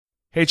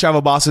Hey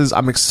travel bosses,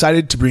 I'm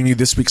excited to bring you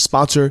this week's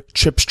sponsor,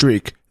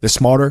 TripStreak, the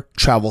smarter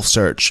travel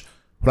search.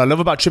 What I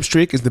love about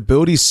TripStreak is the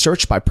ability to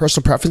search by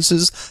personal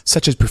preferences,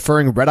 such as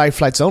preferring red-eye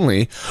flights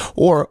only,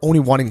 or only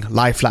wanting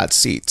lie-flat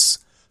seats.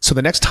 So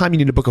the next time you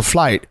need to book a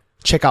flight,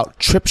 check out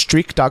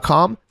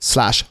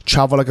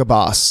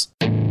tripstreak.com/travel-like-a-boss.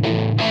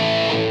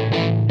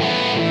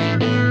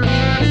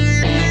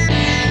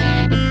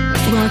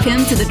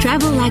 Welcome to the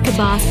Travel Like a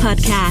Boss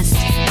podcast,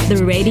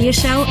 the radio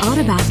show all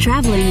about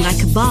traveling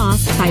like a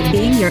boss by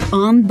being your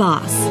own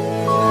boss.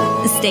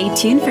 Stay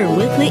tuned for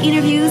weekly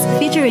interviews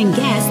featuring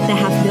guests that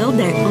have built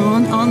their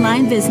own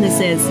online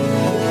businesses.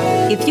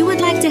 If you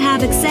would like to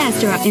have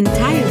access to our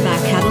entire back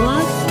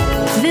catalog,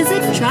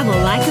 visit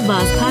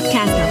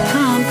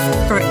travellikeabosspodcast.com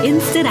for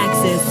instant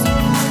access.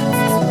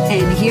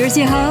 And here's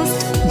your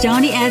host,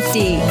 Johnny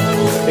FD.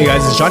 Hey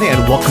guys, it's Johnny and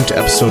welcome to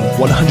episode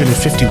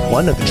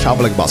 151 of the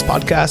Travel Like a Boss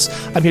podcast.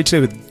 I'm here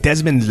today with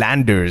Desmond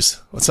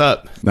Landers. What's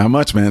up? Not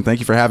much, man. Thank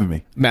you for having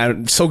me. Man,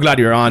 I'm so glad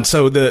you're on.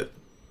 So the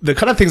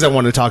kind of things I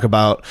want to talk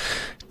about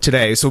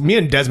today. So me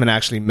and Desmond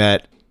actually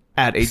met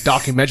at a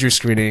documentary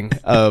screening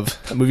of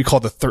a movie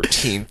called The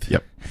 13th.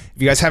 Yep.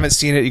 If you guys haven't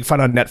seen it, you can find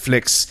it on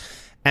Netflix.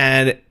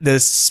 And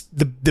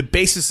the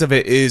basis of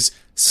it is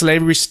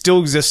slavery still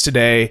exists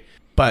today,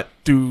 but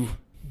through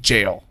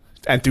jail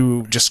and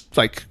through just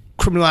like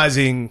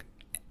criminalizing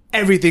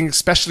everything,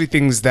 especially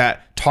things that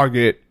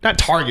not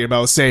target, but I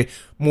would say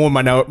more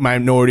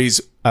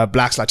minorities,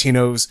 blacks,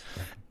 Latinos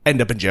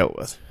end up in jail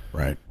with.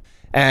 Right.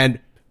 And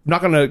I'm not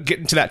going to get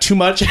into that too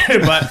much,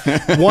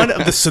 but one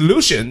of the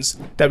solutions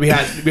that we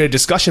had a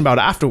discussion about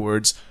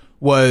afterwards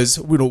was,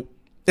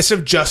 instead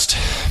of just, I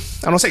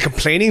don't want to say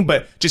complaining,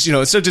 but just,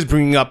 instead of just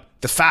bringing up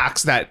the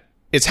facts that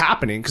it's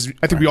happening, because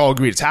I think we all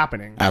agree it's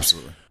happening.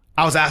 Absolutely.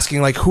 I was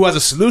asking, like, who has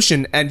a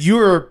solution? And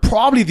you're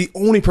probably the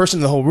only person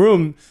in the whole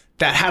room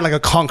that had, like,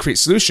 a concrete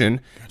solution.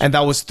 And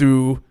that was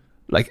through,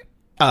 like,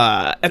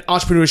 an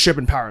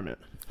entrepreneurship empowerment.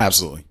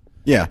 Absolutely.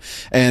 Yeah.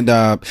 And,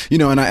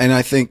 and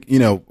I think,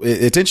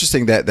 it's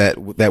interesting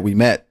that we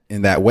met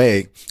in that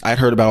way. I'd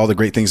heard about all the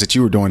great things that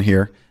you were doing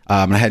here.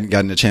 And I hadn't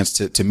gotten a chance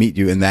to meet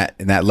you in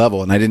that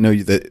level. And I didn't know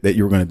that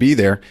you were going to be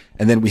there.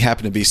 And then we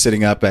happened to be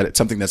sitting up at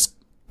something that's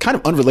kind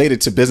of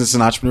unrelated to business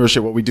and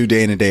entrepreneurship, what we do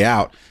day in and day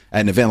out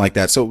at an event like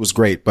that. So it was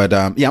great. But,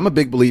 I'm a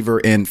big believer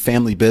in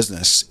family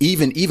business,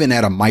 even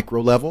at a micro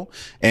level,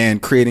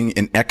 and creating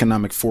an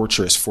economic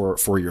fortress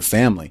for your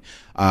family.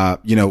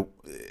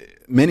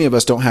 Many of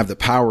us don't have the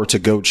power to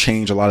go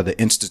change a lot of the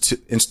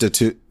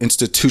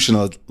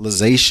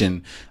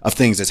institutionalization of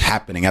things that's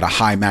happening at a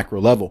high macro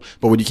level.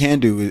 But what you can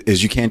do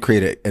is you can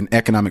create an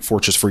economic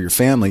fortress for your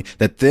family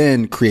that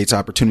then creates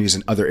opportunities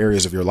in other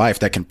areas of your life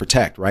that can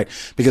protect, right?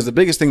 Because the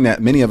biggest thing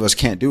that many of us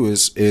can't do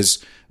is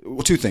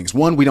two things.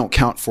 One, we don't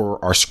count for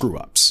our screw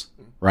ups.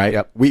 Right.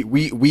 Yep.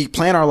 We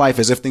plan our life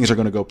as if things are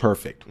going to go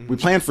perfect. Mm-hmm. We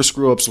plan for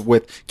screw ups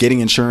with getting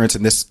insurance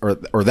and this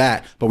or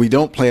that, but we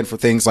don't plan for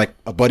things like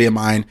a buddy of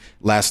mine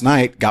last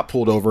night got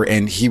pulled over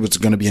and he was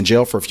going to be in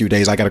jail for a few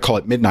days. I got a call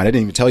at midnight. I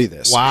didn't even tell you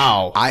this.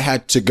 Wow. I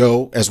had to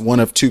go as one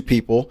of two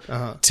people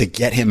to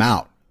get him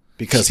out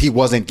because he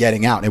wasn't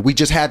getting out. And we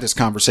just had this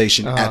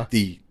conversation at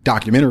the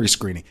documentary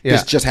screening. Yeah.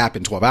 This just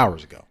happened 12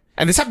 hours ago.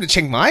 And this happened to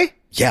Chiang Mai?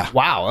 Yeah.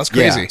 Wow, that's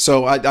crazy. Yeah.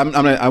 So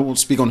I won't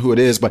speak on who it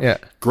is, but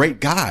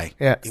great guy.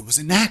 Yeah. It was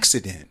an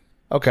accident.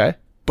 Okay.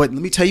 But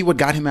let me tell you what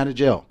got him out of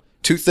jail.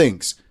 Two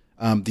things: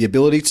 the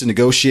ability to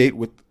negotiate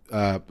with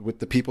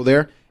the people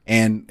there,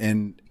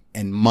 and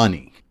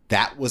money.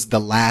 That was the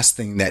last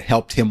thing that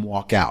helped him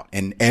walk out.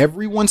 And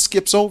everyone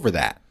skips over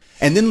that.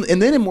 And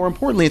then more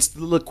importantly, it's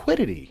the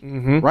liquidity,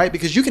 right?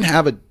 Because you can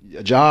have a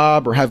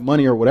job or have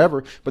money or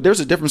whatever, but there's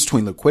a difference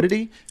between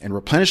liquidity and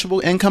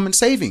replenishable income and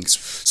savings.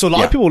 So a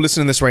lot of people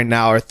listening to this right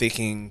now are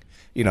thinking,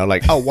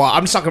 like, oh, well,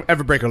 I'm just not going to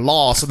ever break a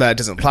law, so that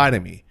doesn't apply to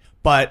me.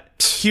 But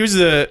here's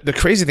the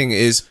crazy thing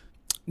is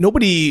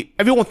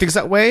everyone thinks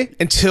that way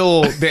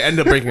until they end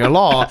up breaking a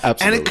law.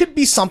 And it could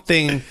be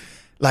something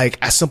like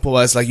as simple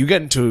as like you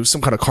get into some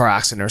kind of car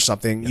accident or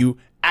something, you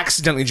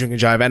accidentally drink and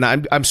drive, and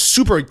I'm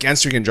super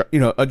against drinking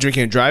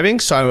and driving.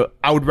 So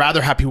I would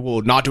rather have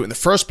people not do it in the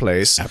first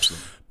place.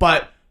 Absolutely.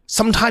 But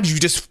sometimes you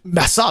just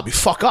mess up, you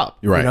fuck up.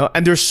 You're right.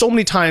 And there's so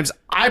many times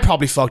I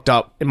probably fucked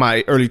up in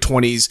my early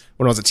 20s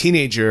when I was a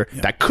teenager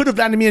that could have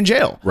landed me in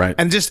jail. Right.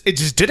 And it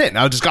just didn't.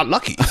 I just got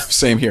lucky.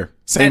 Same here.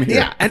 Same here.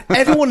 Yeah. And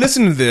everyone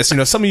listening to this,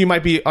 some of you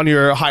might be on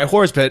your high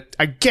horse, but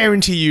I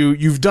guarantee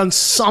you've done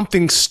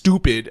something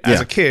stupid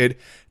as a kid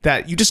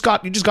that you just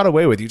got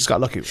away with. You just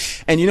got lucky.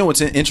 And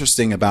what's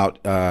interesting about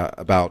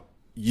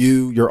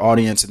you, your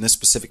audience, in this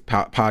specific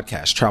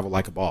podcast, Travel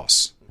Like a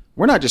Boss?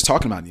 We're not just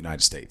talking about the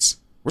United States.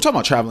 We're talking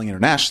about traveling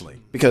internationally,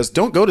 because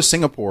don't go to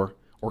Singapore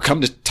or come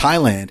to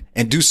Thailand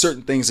and do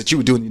certain things that you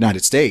would do in the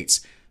United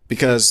States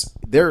because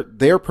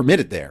they're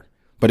permitted there.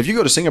 But if you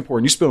go to Singapore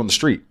and you spit on the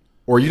street,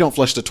 or you don't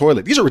flush the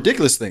toilet, these are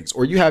ridiculous things.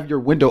 Or you have your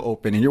window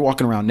open and you're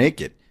walking around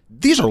naked.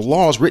 These are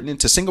laws written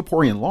into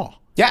Singaporean law.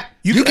 Yeah,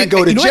 you can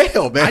go to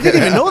jail, man. I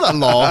didn't even know that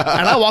law,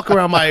 and I walk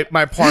around my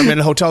apartment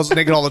and hotels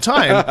naked all the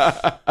time.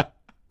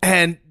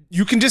 And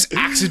you can just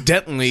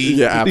accidentally,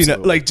 Yeah,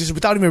 absolutely. like just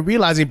without even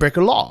realizing, break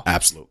a law.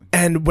 Absolutely.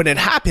 And when it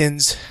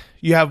happens,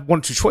 you have one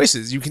or two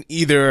choices. You can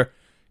either,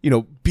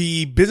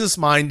 be business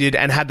minded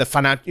and have the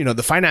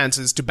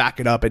finances to back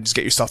it up and just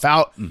get yourself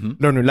out,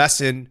 learn your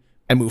lesson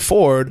and move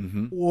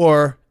forward,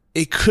 or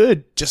it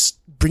could just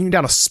bring you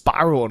down a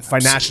spiral and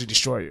financially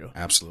destroy you.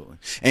 Absolutely.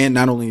 And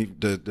not only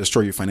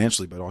destroy you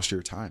financially, but also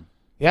your time.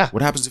 Yeah.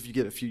 What happens if you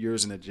get a few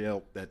years in a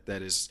jail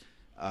that is,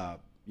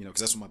 because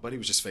that's what my buddy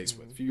was just faced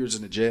with. A few years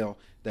in a jail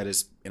that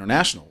is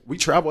international. We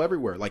travel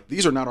everywhere. Like,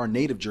 these are not our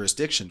native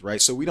jurisdictions,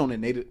 right? So we don't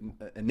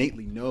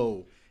innately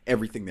know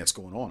everything that's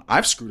going on.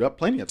 I've screwed up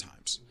plenty of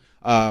times.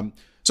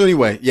 So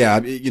anyway, yeah,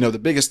 the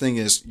biggest thing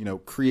is,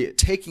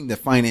 taking the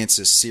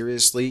finances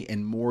seriously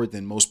and more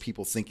than most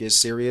people think is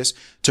serious,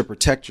 to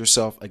protect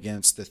yourself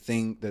against the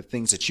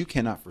things that you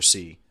cannot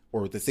foresee,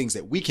 or the things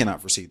that we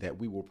cannot foresee that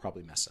we will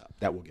probably mess up,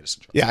 that will get us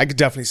in trouble. Yeah, I could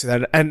definitely see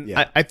that. And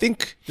Yeah. I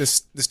think the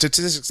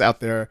statistics out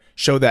there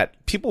show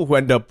that people who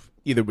end up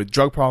either with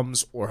drug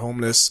problems or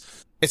homeless,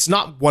 it's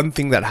not one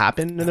thing that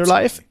happened in their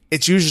life.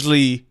 It's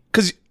usually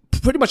because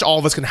pretty much all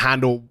of us can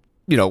handle,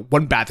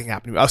 one bad thing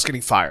happening, us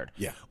getting fired,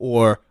 Yeah.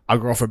 or our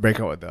girlfriend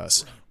breaking up with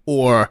us,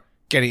 or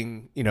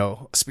getting, a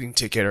speeding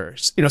ticket or,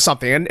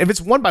 something. And if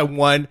it's one by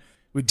one,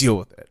 we deal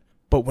with it.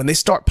 But when they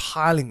start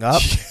piling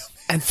up,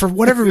 and for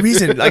whatever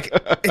reason, like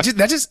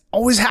that just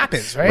always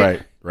happens,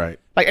 right? Right.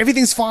 Like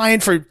everything's fine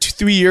for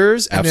 2-3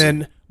 years, and Absolutely.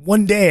 then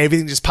one day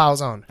everything just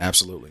piles on.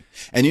 Absolutely.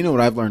 And you know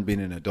what I've learned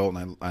being an adult,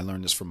 and I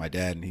learned this from my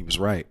dad, and he was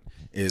right,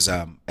 is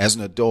as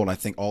an adult, I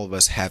think all of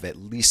us have at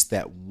least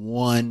that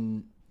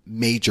one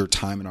major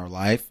time in our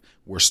life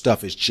where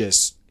stuff is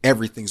just,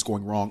 everything's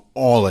going wrong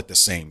all at the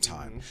same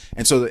time.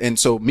 And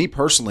so me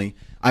personally,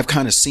 I've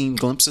kind of seen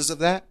glimpses of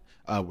that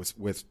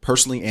with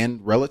personally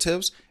and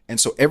relatives. And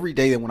so every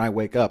day that when I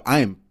wake up, I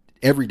am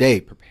every day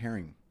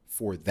preparing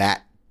for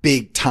that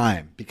big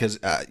time, because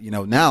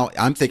now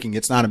I'm thinking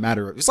it's not a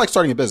matter of, it's like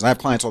starting a business. I have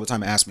clients all the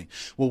time ask me,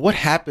 well, what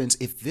happens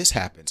if this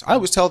happens? I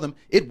always tell them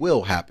it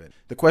will happen.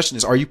 The question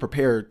is, are you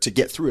prepared to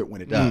get through it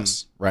when it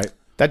does? Right.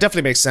 That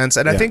definitely makes sense.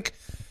 And I think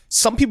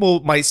some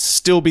people might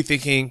still be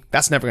thinking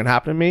that's never going to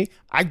happen to me.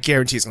 I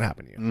guarantee it's going to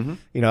happen to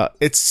you.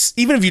 It's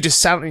even if you just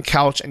sat on your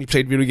couch and you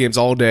played video games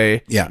all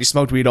day, Yeah. you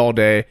smoked weed all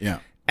day,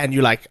 and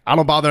you're like, I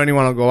don't bother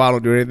anyone, I'll go out, I'll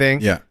do anything.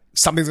 Yeah.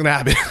 Something's going to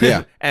happen.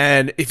 Yeah.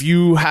 And if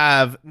you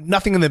have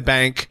nothing in the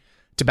bank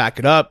to back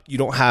it up, you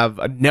don't have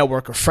a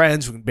network of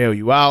friends who can bail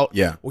you out,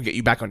 Yeah. or get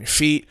you back on your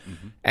feet,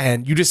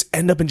 and you just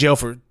end up in jail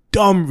for a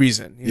dumb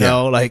reason, you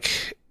know,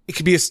 like it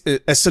could be as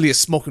silly as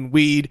smoking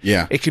weed.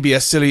 Yeah. It could be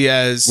as silly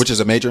as, Which is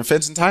a major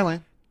offense in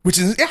Thailand. which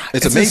is,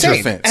 It's a major insane.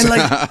 offense. And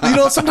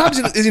like, sometimes,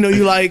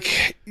 you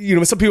like,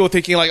 some people are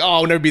thinking like, oh,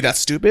 I'll never be that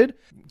stupid.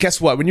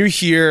 Guess what? When you're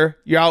here,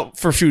 you're out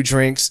for a few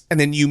drinks, and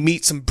then you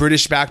meet some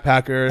British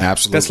backpacker.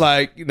 Absolutely. That's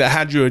like, that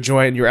had you a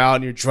joint, and you're out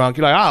and you're drunk.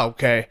 You're like, oh,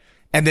 okay.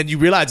 And then you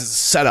realize it's a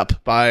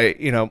setup by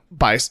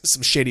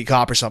some shady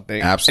cop or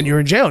something. Absolutely. And you're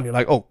in jail, and you're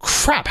like, oh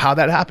crap, how'd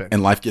that happen?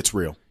 And life gets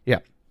real. Yeah.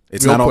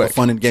 It's Real not all quick. the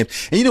fun and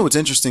games. And you know what's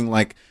interesting?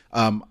 Like,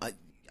 I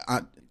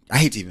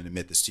hate to even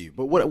admit this to you,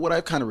 but what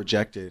I've kind of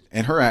rejected,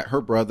 and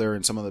her brother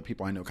and some other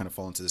people I know kind of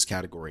fall into this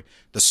category: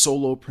 the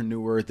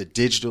solopreneur, the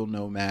digital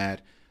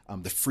nomad,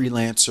 the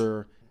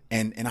freelancer.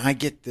 And I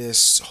get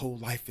this whole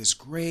life is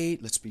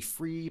great. Let's be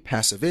free,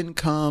 passive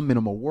income,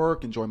 minimal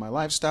work, enjoy my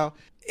lifestyle.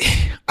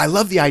 I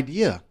love the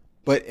idea,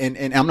 but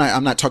and I'm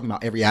not talking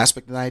about every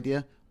aspect of the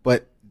idea,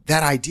 but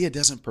that idea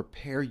doesn't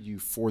prepare you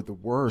for the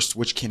worst,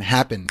 which can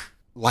happen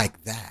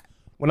like that.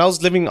 When I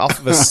was living off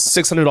of a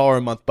 $600 a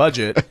month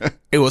budget,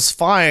 it was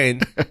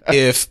fine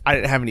if I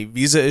didn't have any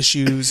visa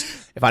issues,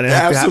 if I didn't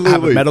have to have a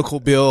Absolutely. medical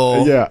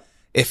bill, Yeah.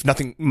 if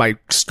my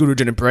scooter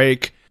didn't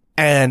break.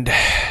 And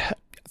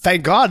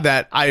thank God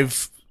that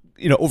I've,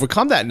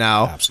 overcome that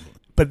now. Absolutely.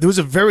 But there was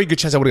a very good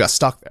chance I would have got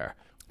stuck there.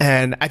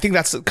 And I think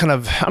that's kind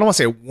of, I don't want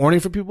to say a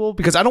warning for people,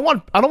 because I don't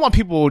want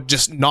people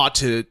just not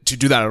to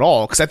do that at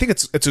all. Because I think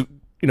it's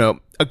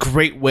a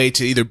great way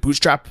to either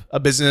bootstrap a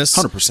business,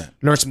 100%.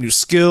 learn some new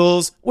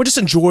skills, or just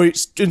enjoy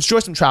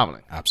some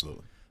traveling.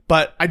 Absolutely.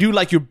 But I do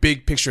like your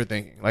big picture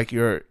thinking. Like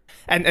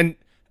and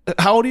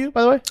how old are you,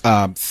 by the way?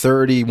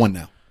 31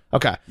 now.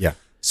 Okay. Yeah.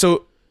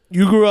 So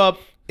you grew up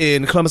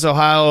in Columbus,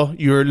 Ohio.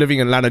 You're living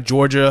in Atlanta,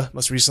 Georgia,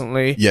 most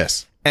recently.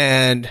 Yes.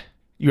 And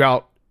you're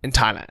out in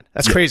Thailand.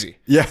 That's crazy.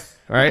 Yeah.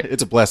 Right?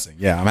 It's a blessing.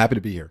 Yeah. I'm happy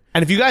to be here.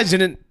 And if you guys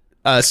didn't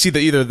see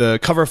either the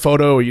cover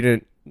photo, or you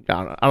didn't,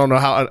 I don't know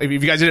how, if you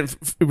guys didn't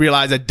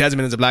realize that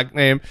Desmond is a black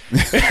name.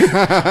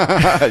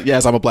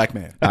 Yes, I'm a black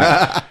man.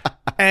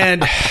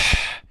 And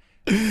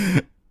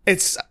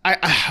it's,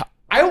 I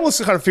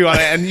almost kind of feel,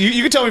 and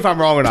you can tell me if I'm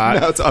wrong or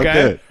not. No, it's all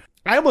good.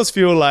 I almost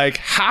feel like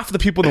half the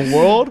people in the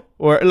world,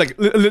 or like,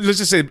 let's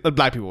just say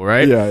black people,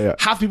 right? Yeah.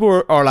 Half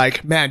people are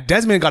like, man,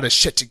 Desmond got his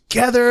shit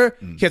together.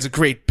 He has a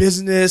great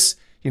business.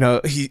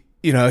 He's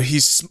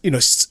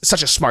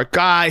such a smart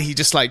guy. He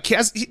just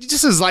has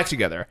his life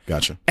together.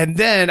 Gotcha. And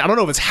then I don't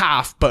know if it's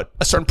half, but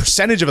a certain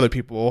percentage of other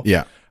people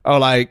Yeah. are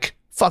like,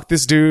 fuck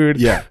this dude.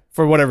 Yeah.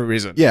 For whatever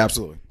reason. Yeah,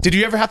 absolutely. Did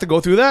you ever have to go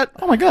through that?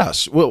 Oh my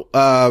gosh. Well,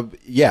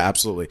 yeah,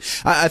 absolutely.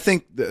 I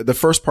think the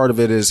first part of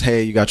it is,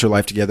 hey, you got your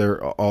life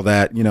together, all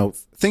that,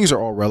 things are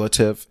all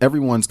relative.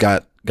 Everyone's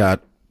got,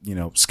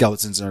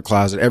 skeletons in their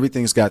closet.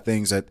 Everything's got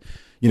things that,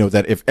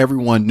 that if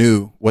everyone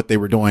knew what they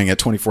were doing at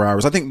 24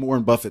 hours, I think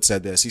Warren Buffett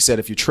said this. He said,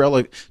 if you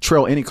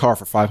trail any car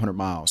for 500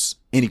 miles,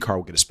 any car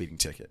will get a speeding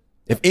ticket.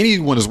 If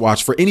anyone is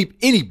watched for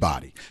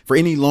anybody for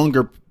any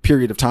longer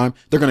period of time,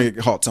 they're going to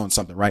get caught on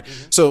something, right?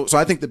 Mm-hmm. So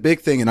I think the big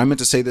thing, and I meant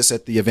to say this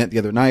at the event the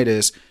other night,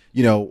 is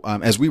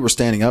as we were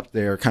standing up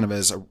there, kind of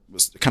as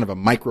a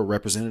micro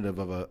representative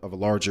of a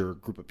larger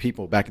group of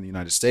people back in the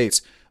United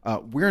States,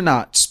 we're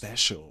not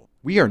special.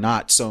 We are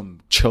not some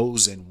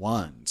chosen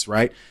ones,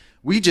 right?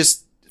 We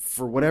just,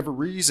 for whatever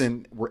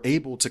reason, we're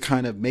able to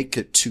kind of make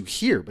it to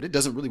here, but it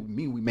doesn't really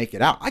mean we make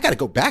it out. I got to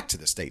go back to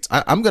the States.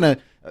 I'm going to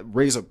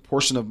raise a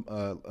portion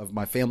of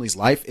my family's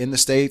life in the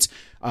States.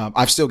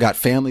 I've still got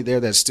family there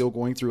that's still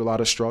going through a lot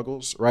of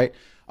struggles, right?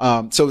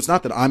 So it's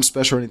not that I'm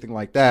special or anything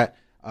like that.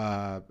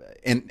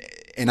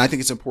 And I think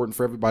it's important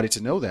for everybody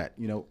to know that,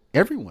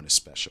 everyone is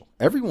special.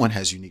 Everyone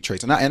has unique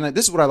traits. And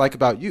this is what I like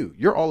about you.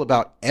 You're all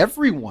about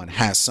everyone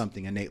has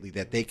something innately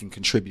that they can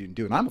contribute and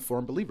do. And I'm a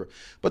firm believer.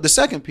 But the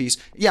second piece,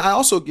 I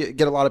also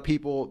get a lot of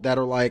people that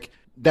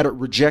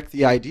reject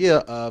the idea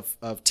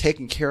of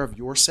taking care of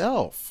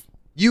yourself.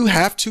 You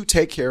have to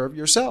take care of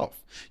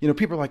yourself.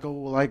 People are like, oh,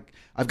 well,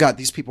 I've got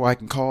these people I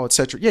can call,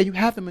 etc. Yeah, you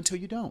have them until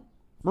you don't.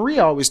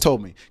 Maria always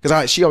told me,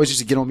 because she always used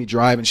to get on me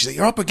driving. She's like,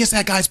 you're up against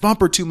that guy's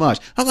bumper too much.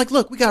 I'm like,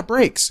 look, we got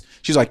brakes.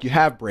 She's like, you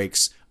have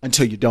brakes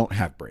until you don't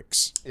have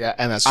brakes. Yeah,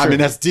 and that's true. I mean,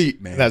 that's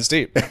deep, man. That's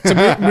deep. So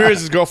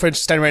Maria's girlfriend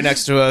standing right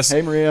next to us.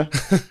 Hey, Maria.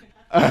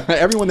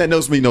 Everyone that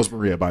knows me knows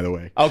Maria, by the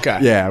way. Okay.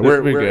 Yeah,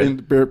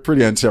 we're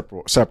pretty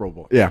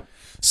inseparable. Yeah.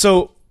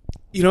 So,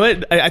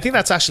 I think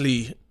that's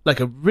actually like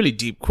a really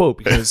deep quote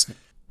because,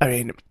 I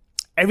mean,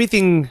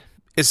 everything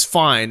is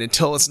fine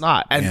until it's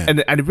not.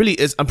 And it really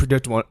is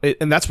unpredictable.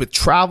 And that's with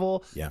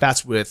travel. Yeah.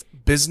 That's with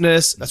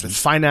business. That's with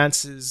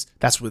finances.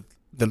 That's with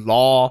the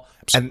law.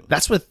 Absolutely. And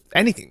that's with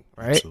anything,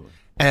 right? Absolutely.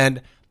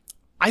 And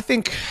I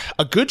think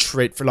a good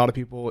trait for a lot of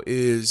people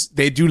is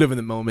they do live in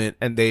the moment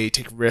and they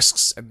take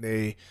risks and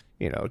they,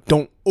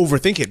 don't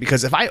overthink it.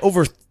 Because if I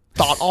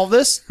overthought all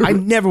this, I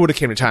never would have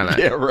came to Thailand.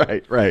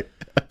 Yeah, right.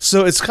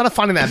 So it's kind of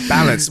finding that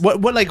balance.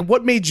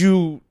 What made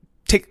you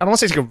take, I don't want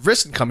to say take a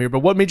risk and come here, but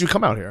what made you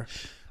come out here?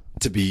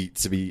 To be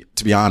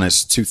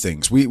honest, two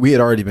things. We had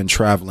already been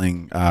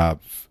traveling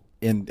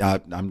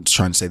I'm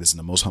trying to say this in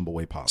the most humble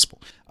way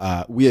possible.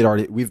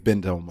 We've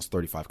been to almost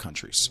 35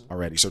 countries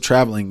already. So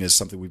traveling is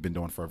something we've been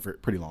doing for a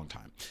pretty long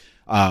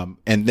time.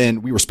 And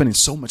then we were spending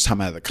so much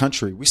time out of the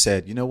country. We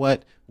said, you know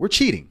what? We're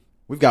cheating.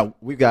 We've got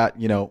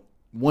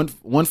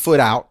one foot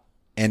out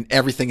and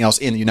everything else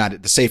in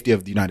the safety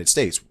of the United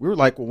States. We were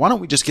like, well, why don't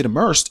we just get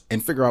immersed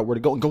and figure out where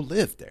to go and go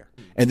live there?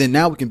 And then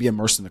now we can be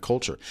immersed in the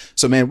culture.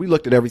 So, man, we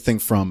looked at everything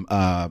from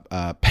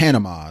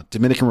Panama,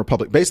 Dominican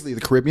Republic, basically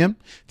the Caribbean.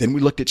 Then we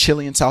looked at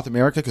Chile and South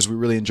America because we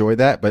really enjoyed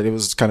that, but it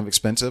was kind of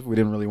expensive. We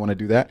didn't really want to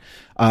do that.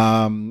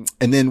 And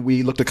then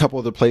we looked at a couple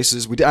other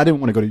places. I didn't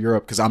want to go to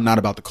Europe because I'm not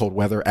about the cold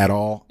weather at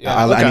all. Yeah,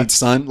 I need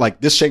sun. Like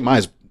this Chiang Mai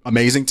is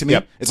amazing to me.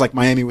 Yep. It's like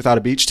Miami without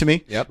a beach to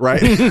me. Yep.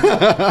 Right.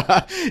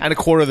 And a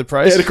quarter of the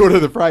price. And a quarter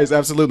of the price.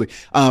 Absolutely.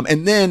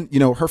 And then,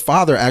 her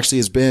father actually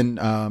has been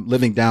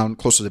living down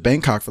closer to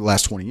Bangkok for the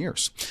last 20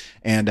 years.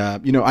 And,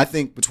 I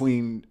think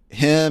between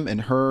him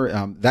and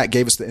her, that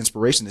gave us the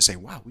inspiration to say,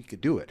 wow, we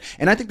could do it.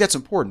 And I think that's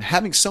important.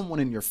 Having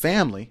someone in your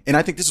family, and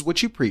I think this is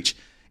what you preach.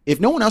 If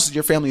no one else in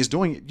your family is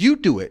doing it, you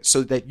do it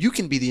so that you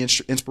can be the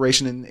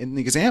inspiration and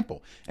the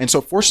example. And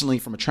so fortunately,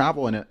 from a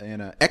travel and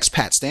an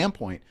expat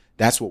standpoint,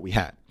 that's what we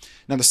had.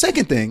 Now, the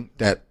second thing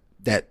that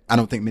I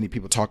don't think many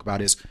people talk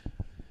about is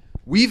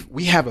we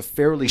have a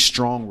fairly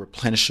strong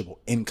replenishable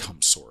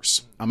income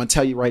source. I'm going to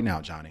tell you right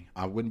now, Johnny,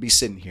 I wouldn't be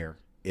sitting here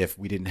if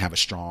we didn't have a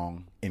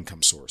strong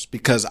income source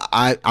because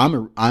I'm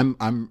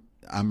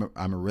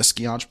a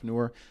risky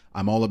entrepreneur.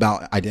 I'm all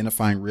about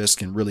identifying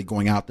risk and really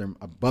going out there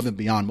above and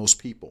beyond most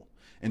people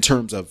in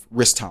terms of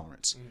risk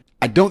tolerance.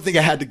 I don't think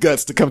I had the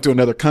guts to come to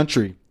another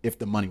country if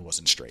the money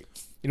wasn't straight.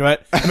 You know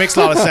what? It makes a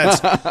lot of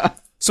sense.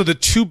 So the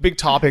two big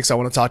topics I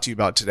want to talk to you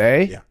about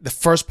today, the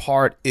first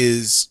part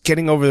is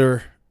getting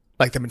over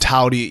like the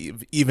mentality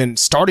of even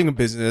starting a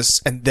business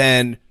and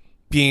then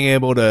being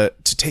able to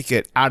take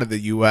it out of the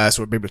US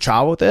or be able to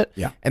travel with it.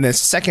 Yeah. And then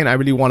second, I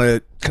really want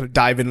to kind of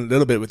dive in a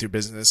little bit with your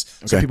business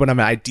so people have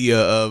an idea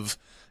of,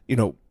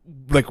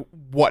 like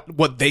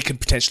what they can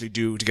potentially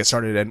do to get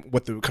started and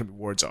what the kind of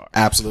rewards are.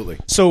 Absolutely.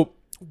 So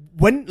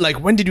when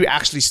did you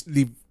actually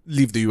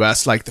leave the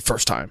US like the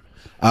first time?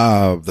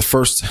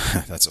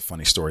 That's a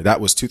funny story.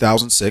 That was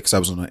 2006. I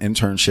was on an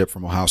internship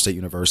from Ohio State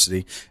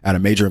University at a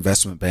major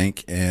investment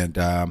bank. And,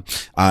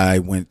 I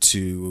went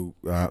to,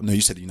 no,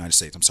 you said the United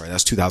States. I'm sorry.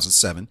 That's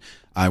 2007.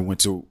 I went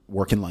to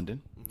work in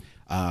London.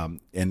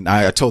 And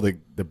I told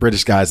the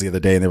British guys the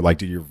other day and they were like,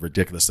 dude, you're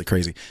ridiculously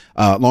crazy.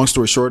 Long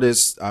story short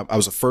is I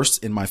was the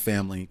first in my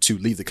family to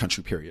leave the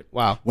country, period.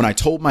 Wow. When I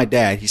told my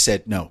dad, he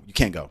said, no, you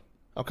can't go.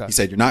 Okay. He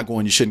said, you're not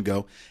going, you shouldn't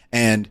go.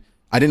 And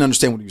I didn't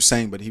understand what he was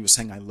saying, but he was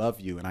saying, I love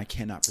you and I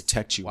cannot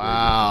protect you. Wow.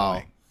 Where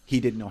you're going. He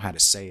didn't know how to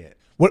say it.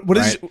 What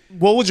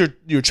was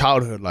your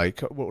childhood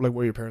like? What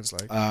were your parents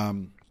like?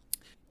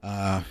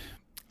 I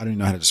don't even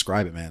know how to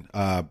describe it, man.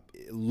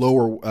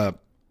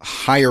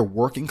 Higher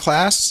working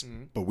class,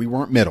 but we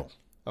weren't middle.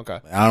 Okay.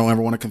 I don't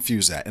ever want to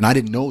confuse that. And I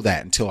didn't know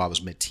that until I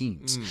was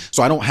mid-teens.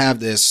 So I don't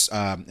have this,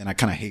 and I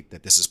kind of hate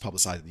that this is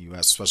publicized in the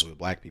U.S., especially with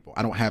black people.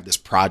 I don't have this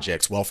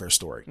project's welfare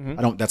story.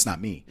 That's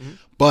not me.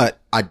 But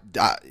I,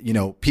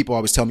 people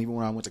always tell me, even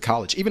when I went to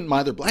college, even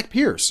my other black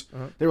peers,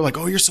 they were like,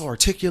 oh, you're so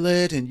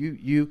articulate and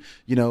you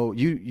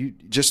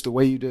just the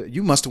way you do,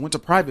 you must have went to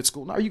private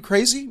school. No, are you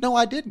crazy? No,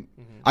 I didn't.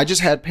 I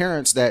just had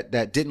parents that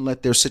didn't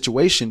let their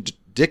situation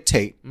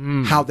dictate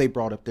how they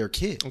brought up their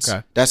kids.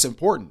 Okay. That's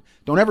important.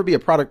 Don't ever be a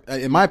product,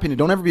 in my opinion,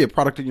 don't ever be a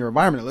product in your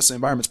environment unless the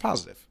environment's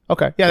positive.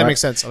 Okay. Yeah, that Right? makes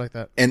sense. I like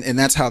that. And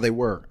that's how they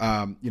were.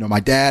 My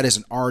dad is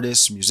an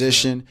artist,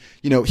 musician.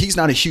 He's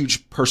not a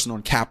huge person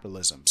on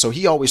capitalism. So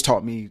he always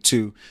taught me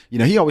to,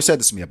 he always said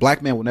this to me, a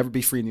black man will never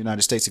be free in the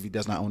United States if he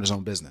does not own his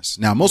own business.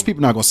 Now, most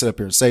people are not going to sit up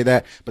here and say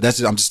that, but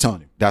I'm just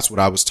telling you, that's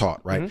what I was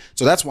taught, right?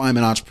 So that's why I'm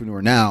an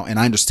entrepreneur now. And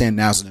I understand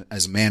now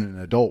as a man and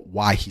an adult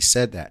why he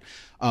said that.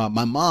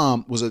 My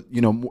mom was a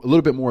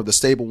little bit more of the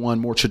stable one,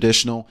 more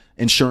traditional,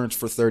 insurance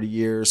for 30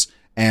 years.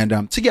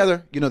 And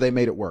together, they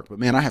made it work. But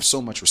man, I have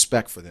so much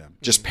respect for them.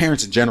 Just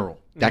parents in general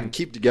that can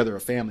keep together a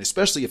family,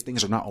 especially if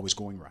things are not always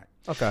going right.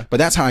 Okay. But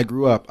that's how I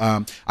grew up.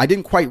 I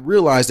didn't quite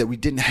realize that we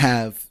didn't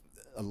have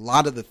a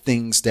lot of the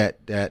things that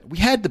we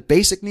had the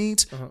basic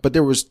needs, but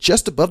there was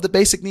just above the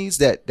basic needs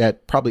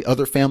that probably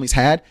other families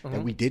had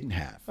that we didn't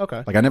have.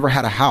 Okay. Like I never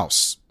had a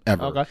house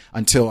ever Okay.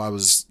 until I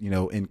was,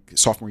 in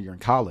sophomore year in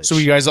college. So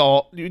you guys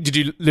did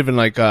you live in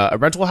like a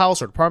rental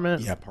house or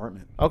apartment? Yeah,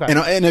 apartment. Okay.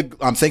 And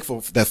I'm thankful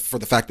for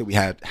the fact that we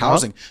had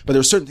housing, but there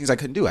were certain things I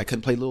couldn't do. I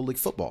couldn't play Little League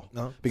football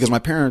because my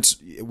parents,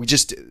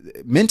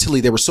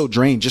 mentally, they were so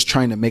drained just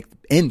trying to make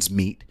ends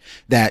meet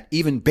that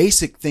even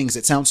basic things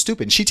that sound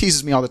stupid. And she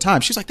teases me all the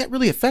time. She's like, that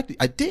really affected.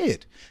 I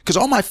did. Because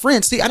all my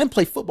friends, I didn't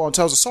play football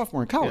until I was a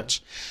sophomore in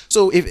college. Yeah.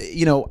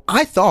 So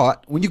I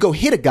thought when you go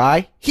hit a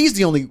guy, he's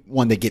the only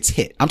one that gets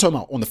hit. I'm talking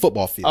about on the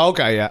football field.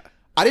 Okay. Yeah.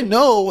 I didn't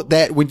know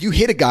that when you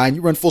hit a guy and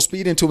you run full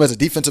speed into him as a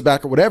defensive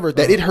back or whatever,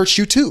 that it hurts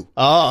you too.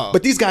 Oh.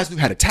 But these guys knew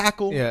how to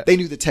tackle. Yeah. They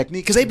knew the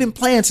technique because they've been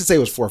playing since they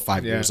was 4 or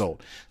 5 years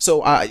old.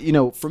 So,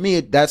 for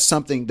me, that's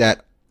something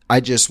that I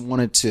just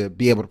wanted to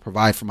be able to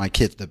provide for my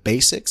kids, the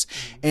basics.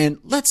 And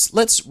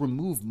let's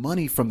remove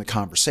money from the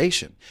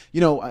conversation.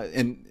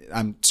 And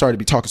I'm sorry to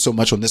be talking so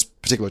much on this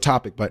particular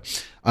topic,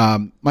 but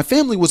my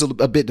family was a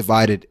bit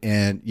divided,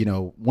 and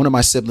one of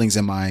my siblings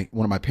and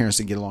one of my parents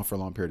didn't get along for a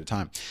long period of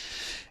time.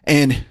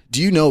 And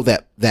do you know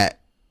that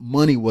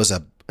money was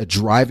a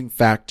driving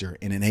factor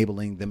in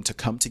enabling them to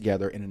come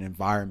together in an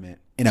environment,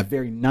 in a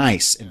very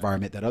nice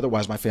environment that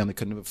otherwise my family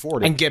couldn't have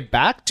afforded. And get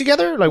back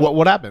together? Like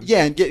what happened?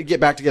 Yeah, and get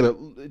back together.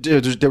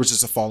 There was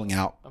just a falling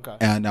out. Okay.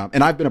 And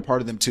I've been a part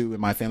of them too in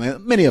my family,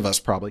 many of us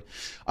probably.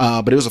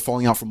 But it was a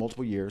falling out for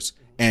multiple years.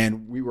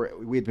 And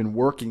we had been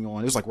working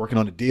on, it was like working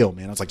on a deal,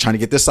 man. I was like trying to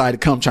get this side to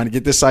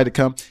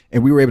come.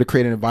 And we were able to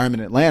create an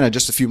environment in Atlanta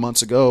just a few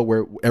months ago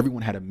where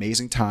everyone had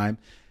amazing time.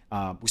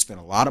 We spent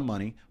a lot of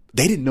money.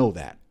 They didn't know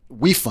that.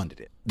 We funded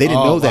it. They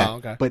didn't know that.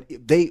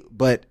 Okay.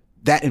 But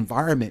that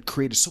environment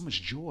created so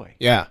much joy.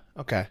 Yeah.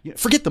 Okay.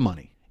 Forget the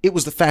money. It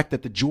was the fact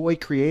that the joy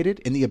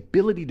created and the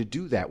ability to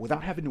do that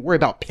without having to worry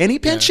about penny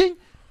pinching.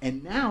 Yeah.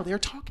 And now they're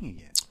talking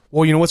again.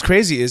 Well, what's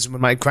crazy is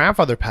when my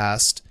grandfather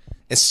passed,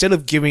 instead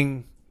of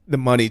giving the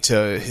money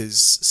to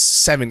his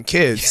 7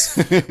 kids,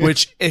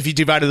 which if you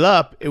divide it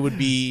up, it would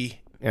be,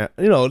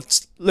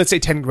 let's say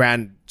 10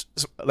 grand,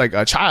 like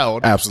a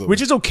child. Absolutely.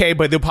 Which is okay,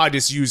 but they'll probably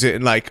just use it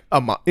in like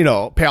a month,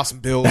 pay off some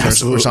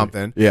bills or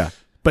something. Yeah.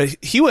 But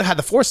he had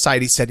the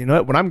foresight. He said, you know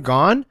what, when I'm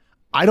gone,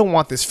 I don't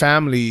want this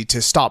family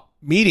to stop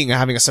meeting and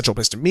having a central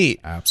place to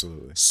meet.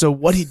 Absolutely. So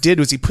what he did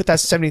was he put that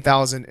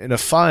 $70,000 in a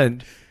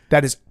fund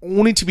that is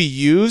only to be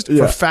used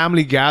for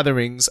family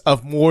gatherings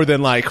of more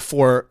than like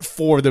for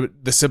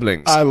the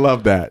siblings. I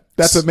love that.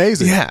 That's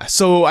amazing. Yeah.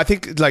 So I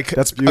think like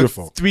that's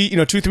beautiful.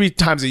 2-3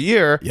 times a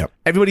year. Yep.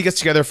 Everybody gets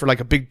together for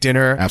like a big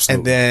dinner.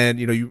 Absolutely. And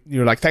then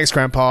you're like, thanks,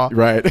 Grandpa.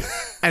 Right.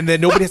 And then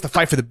nobody has to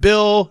fight for the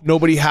bill.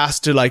 Nobody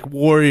has to like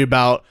worry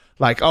about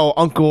like, oh,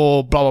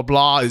 Uncle blah blah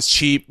blah is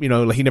cheap.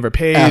 Like he never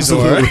pays.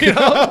 Absolutely.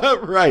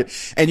 Or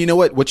right. And you know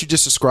what you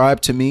just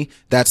described to me,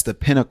 that's the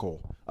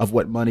pinnacle of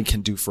what money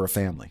can do for a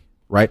family.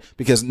 Right?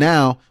 Because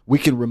now we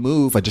can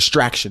remove a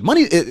distraction.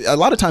 Money, a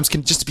lot of times,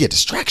 can just be a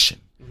distraction,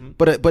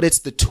 but it's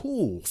the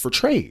tool for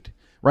trade,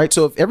 right?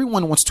 So if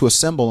everyone wants to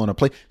assemble on a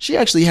plate, she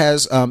actually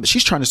has,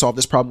 she's trying to solve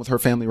this problem with her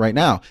family right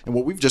now. And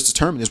what we've just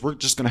determined is we're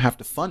just going to have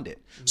to fund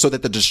it so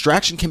that the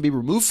distraction can be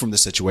removed from the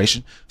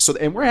situation.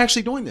 And we're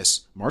actually doing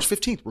this. March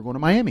 15th, we're going to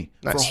Miami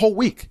for a whole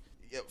week.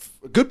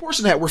 A good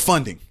portion of that we're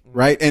funding,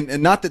 right?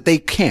 And not that they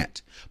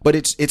can't. But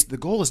it's the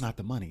goal is not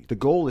the money. The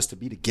goal is to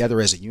be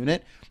together as a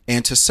unit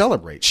and to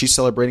celebrate. She's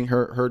celebrating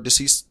her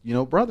deceased,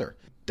 brother.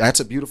 That's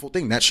a beautiful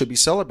thing. That should be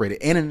celebrated,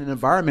 and in an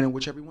environment in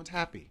which everyone's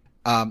happy.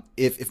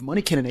 If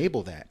money can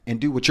enable that and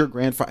do what your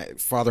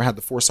grandfather had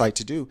the foresight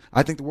to do,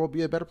 I think the world would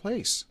be a better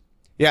place.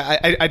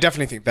 Yeah, I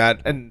definitely think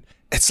that. And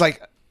it's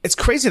like, it's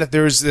crazy that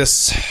there's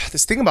this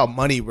thing about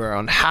money where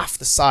on half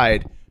the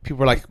side,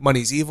 people are like,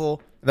 money's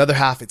evil. The other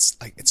half, it's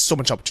like, it's so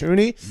much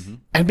opportunity. Mm-hmm.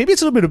 And maybe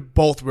it's a little bit of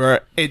both,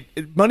 where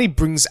money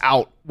brings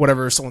out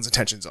whatever someone's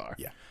intentions are.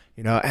 Yeah.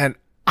 You know, and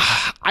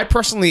I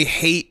personally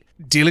hate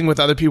dealing with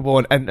other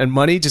people and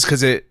money, just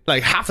because it,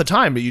 like, half the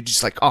time you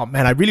just like, oh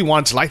man, I really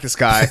wanted to like this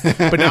guy,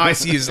 but now I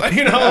see he's like,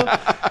 you know.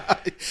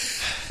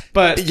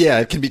 But yeah,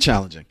 it can be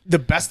challenging. The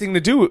best thing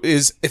to do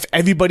is if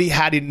everybody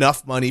had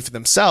enough money for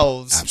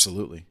themselves.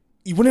 Absolutely.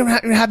 You wouldn't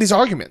even have these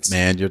arguments.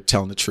 Man, you're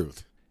telling the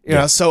truth. You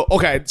know, so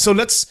okay, so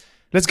let's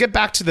get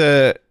back to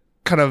the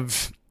kind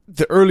of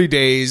the early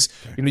days.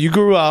 Okay. You know, you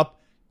grew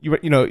up, you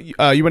went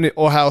to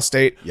Ohio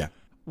State. Yeah.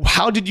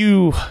 How did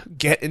you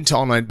get into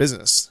online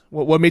business?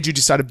 What made you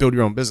decide to build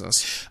your own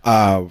business?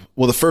 Well,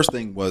 the first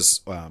thing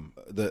was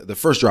the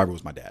first driver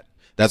was my dad.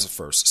 That's the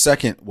first.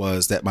 Second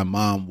was that my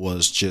mom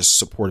was just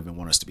supportive and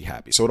wanted us to be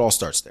happy. So it all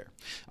starts there.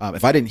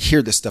 If I didn't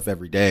hear this stuff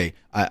every day,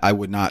 I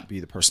would not be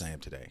the person I am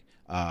today.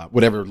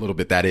 Whatever little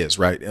bit that is,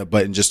 right?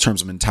 But in just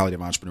terms of mentality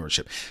of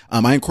entrepreneurship,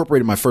 I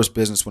incorporated my first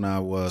business when I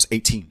was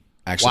 18,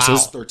 actually. Wow. So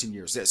this is 13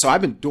 years. So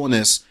I've been doing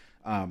this.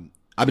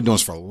 I've been doing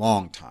this for a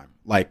long time.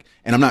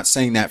 And I'm not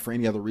saying that for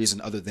any other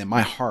reason other than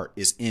my heart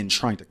is in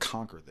trying to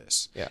conquer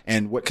this. Yeah.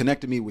 And what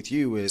connected me with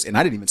you is, and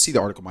I didn't even see the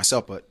article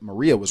myself, but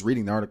Maria was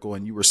reading the article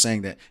and you were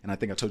saying that, and I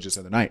think I told you this the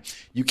other night,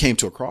 you came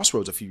to a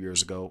crossroads a few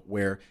years ago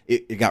where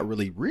it got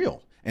really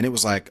real. And it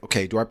was like,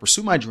 okay, do I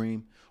pursue my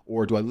dream?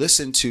 Or do I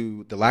listen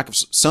to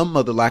some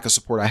of the lack of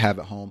support I have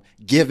at home,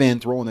 give in,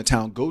 throw in the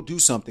towel, go do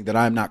something that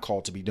I'm not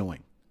called to be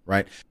doing,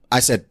 right? I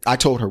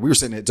told her, we were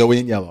sitting at Zoe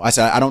and Yellow. I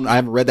said, I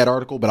haven't read that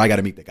article, but I got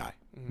to meet the guy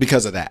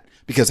because of that,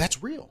 because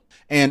that's real.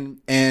 And,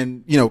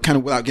 you know, kind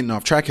of without getting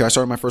off track here, I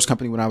started my first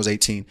company when I was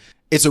 18.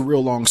 It's a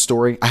real long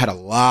story. I had a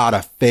lot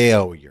of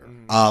failure,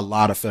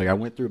 I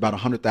went through about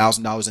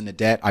 $100,000 into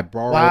debt. I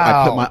borrowed,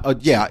 wow. I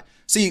put my,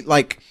 see,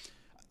 like,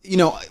 you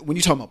know, when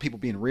you talk about people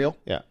being real,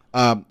 yeah.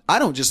 I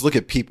don't just look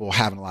at people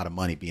having a lot of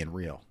money being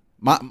real.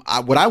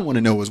 What I want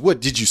to know is,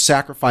 what did you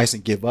sacrifice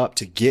and give up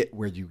to get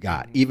where you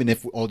got, even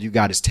if all you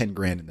got is 10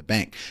 grand in the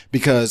bank?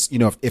 Because, you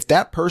know, if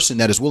that person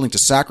that is willing to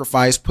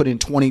sacrifice, put in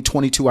 20,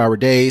 22-hour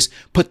days,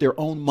 put their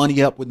own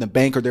money up when the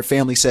bank or their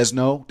family says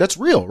no, that's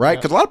real, right?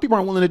 Because a lot of people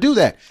aren't willing to do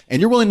that.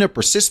 And you're willing to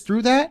persist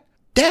through that.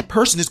 That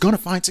person is going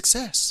to find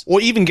success.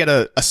 Or even get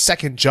a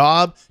second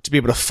job to be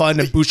able to fund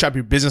and bootstrap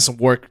your business and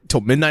work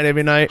till midnight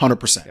every night.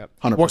 100%.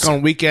 100%. Work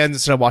on weekends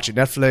instead of watching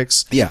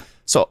Netflix. Yeah.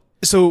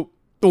 So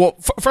well,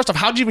 first off,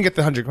 how did you even get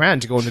the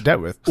 $100,000 to go into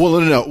debt with? Well,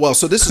 no. Well,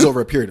 so this is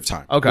over a period of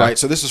time. Okay. Right.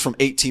 So this is from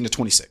 18 to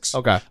 26.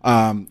 Okay.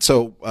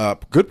 So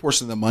good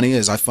portion of the money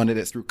is I funded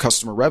it through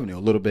customer revenue, a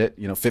little bit,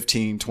 you know,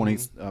 15, 20,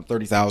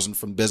 30,000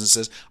 from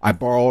businesses. I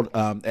borrowed,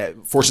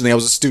 fortunately I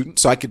was a student,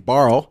 so I could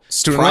borrow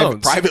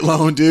loans. Private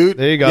loan, dude.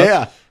 There you go.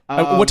 Yeah.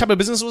 What type of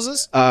business was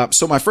this?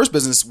 So my first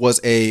business was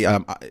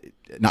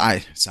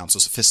I sound so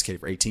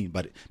sophisticated for 18,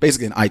 but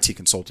basically an IT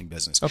consulting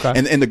business. Okay.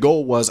 And the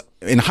goal was,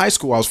 in high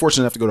school, I was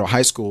fortunate enough to go to a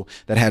high school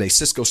that had a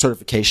Cisco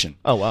certification.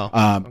 Oh,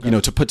 wow. You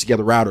know, to put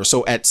together routers.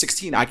 So at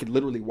 16, I could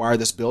literally wire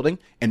this building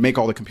and make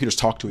all the computers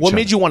talk to each other. What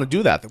made you want to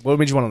do that? What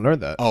made you want to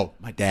learn that? Oh,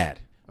 my dad.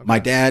 Okay. My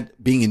dad,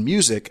 being in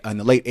music in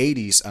the late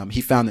 80s,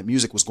 he found that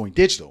music was going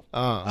digital.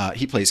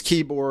 He plays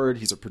keyboard,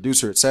 he's a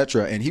producer,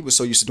 etc. And he was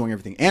so used to doing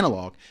everything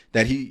analog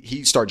that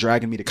he started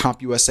dragging me to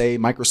CompUSA,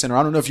 Micro Center.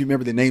 I don't know if you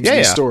remember the names of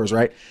these stores,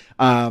 right?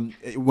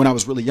 When I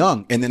was really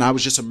young. And then I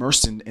was just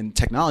immersed in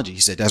technology.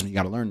 He said, Desmond, you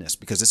got to learn this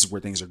because this is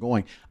where things are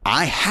going.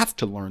 I have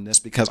to learn this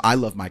because I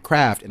love my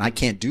craft and I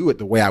can't do it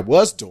the way I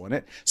was doing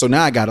it. So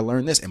now I got to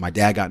learn this. And my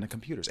dad got into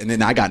computers. And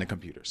then I got into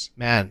computers.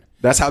 Man.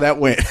 That's how that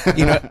went.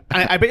 You know,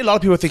 I bet a lot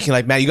of people are thinking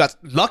like, man, you got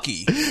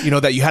lucky, you know,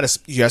 that you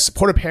had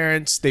supportive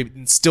parents. They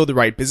instilled the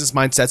right business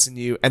mindsets in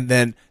you. And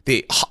then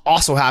they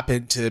also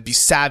happen to be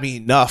savvy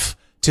enough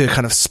to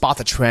kind of spot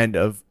the trend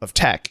of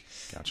tech.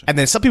 Gotcha. And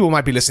then some people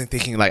might be listening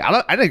thinking like,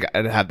 I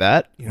didn't have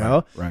that, you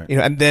know, right. You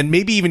know, and then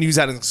maybe even use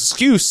that as an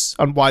excuse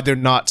on why they're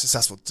not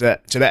successful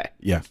today.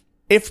 Yeah.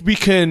 If we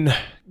can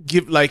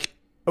give like,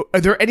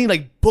 are there any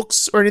like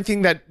books or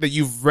anything that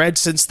you've read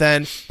since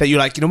then that you're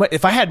like, you know what,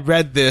 if I had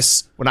read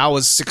this when I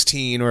was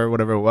 16 or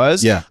whatever it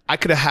was, I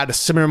could have had a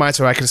similar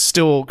mindset, or I could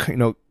still, you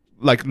know,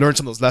 like learn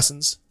some of those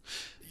lessons?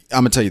 I'm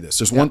gonna tell you this.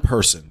 There's one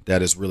person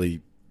that has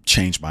really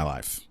changed my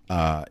life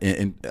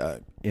in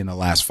the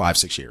last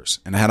 5-6 years.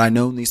 And had I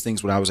known these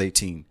things when I was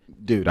 18,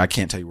 dude, I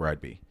can't tell you where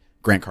I'd be.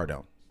 Grant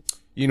Cardone.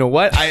 You know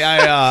what?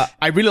 I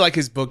really like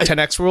his book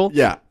 10X Rule.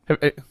 Yeah.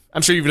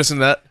 I'm sure you've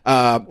listened to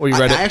that. Or you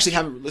read it. I actually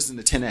haven't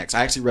listened to 10X.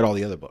 I actually read all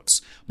the other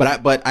books. But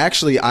I've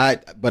actually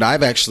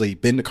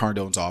been to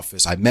Cardone's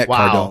office. I met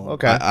Cardone.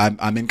 Okay.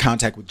 I'm in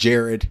contact with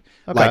Jared.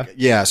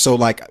 Okay. So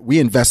we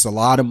invest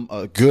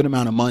a good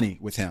amount of money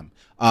with him.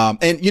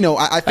 And you know,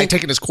 I Like think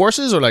taking his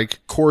courses or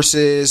like,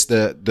 courses,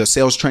 the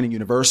sales training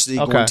university,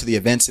 Okay. going to the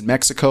events in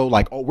Mexico,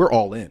 like, oh, we're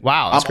all in.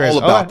 Wow, that's I'm crazy.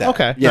 all about Oh, that.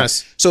 okay, Yeah.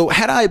 nice. So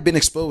had I been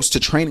exposed to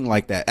training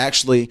like that,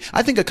 actually,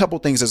 I think a couple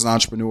things as an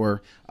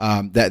entrepreneur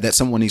that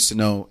someone needs to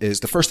know is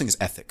the first thing is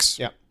ethics.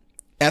 yeah.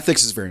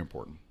 Ethics is very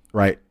important,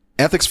 right?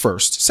 Ethics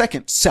first.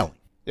 Second, selling.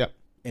 Yeah.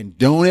 And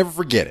don't ever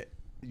forget it.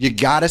 You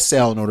gotta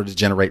sell in order to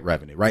generate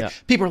revenue, right? Yeah.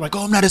 People are like, "Oh,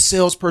 I'm not a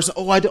salesperson.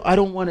 Oh, I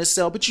don't want to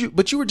sell." But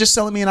you were just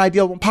selling me an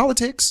idea on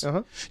politics.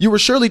 Uh-huh. You were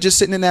surely just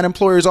sitting in that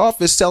employer's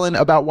office selling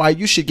about why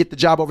you should get the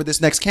job over this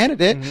next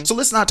candidate. Mm-hmm. So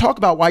let's not talk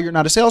about why you're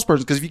not a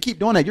salesperson, because if you keep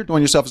doing that, you're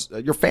doing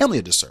your family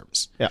a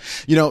disservice. Yeah.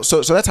 You know,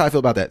 so that's how I feel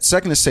about that.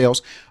 Second is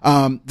sales.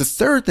 The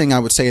third thing I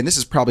would say, and this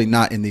is probably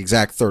not in the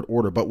exact third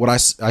order, but what I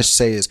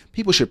say is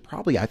people should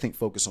probably, I think,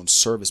 focus on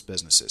service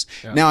businesses.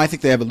 Now, I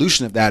think the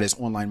evolution of that is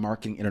online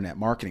marketing, internet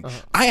marketing.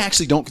 I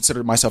actually don't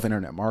consider myself an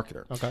internet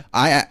marketer. Okay.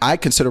 I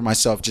consider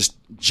myself just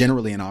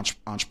generally an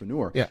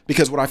entrepreneur. Yeah.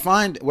 Because what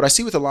I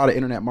see with a lot of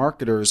internet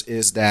marketers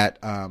is that,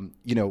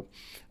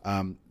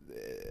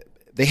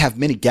 they have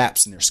many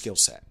gaps in their skill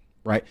set,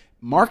 right?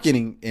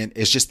 Marketing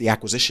is just the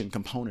acquisition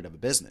component of a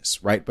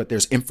business, right? But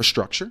there's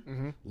infrastructure,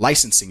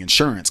 licensing,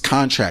 insurance,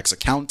 contracts,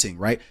 accounting,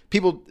 right?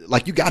 People,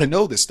 like, you got to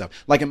know this stuff.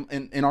 Like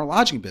in our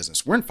lodging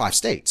business, we're in 5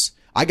 states.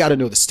 I got to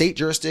know the state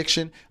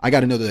jurisdiction. I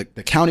got to know the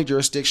county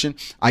jurisdiction.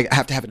 I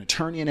have to have an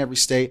attorney in every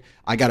state.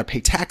 I got to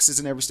pay taxes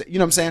in every state. You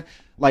know what I'm saying?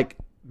 Like,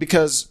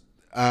 because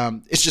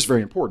it's just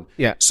very important.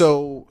 Yeah.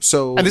 So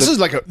And this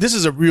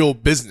is a real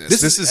business.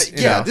 This is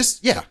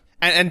you know.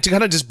 And to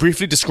kind of just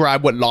briefly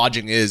describe what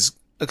lodging is,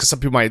 because some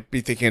people might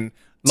be thinking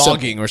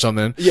logging or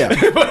something.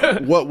 Yeah.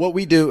 what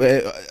we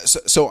do,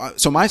 so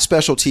my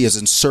specialty is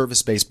in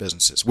service-based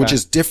businesses, which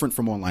is different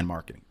from online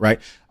marketing, right?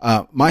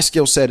 My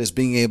skill set is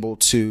being able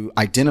to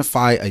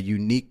identify a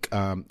unique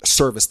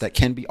service that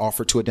can be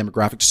offered to a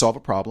demographic to solve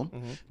a problem,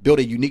 build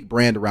a unique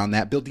brand around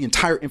that, build the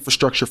entire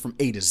infrastructure from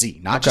A to Z,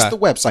 not just the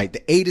website,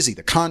 the A to Z,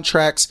 the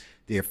contracts,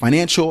 the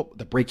financial,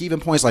 the break-even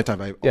points, lifetime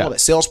value, all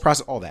that, sales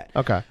process, all that.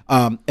 Okay.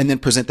 And then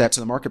present that to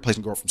the marketplace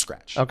and grow it from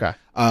scratch. Okay.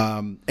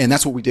 And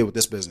that's what we did with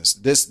this business.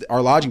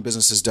 Our lodging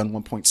business has done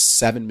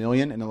 1.7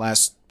 million in the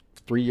last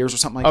 3 years or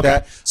something like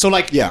that. So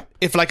like, Yeah.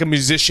 if like a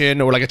musician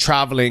or like a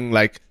traveling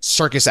like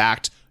circus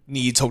act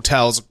needs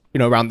hotels, you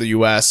know, around the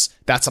U.S.,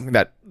 that's something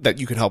that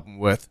you can help them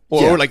with,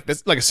 or like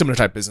that's like a similar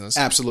type business.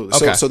 Absolutely.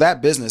 Okay. So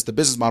that business, the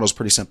business model is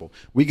pretty simple.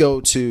 We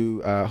go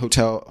to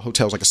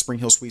hotels like a Spring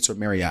Hill Suites or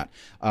Marriott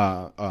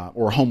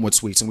or Homewood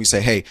Suites, and we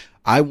say, hey,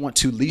 I want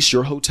to lease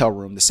your hotel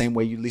room the same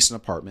way you lease an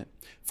apartment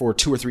for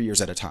 2 or 3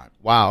 years at a time.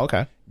 Wow.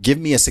 Okay. Give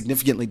me a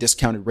significantly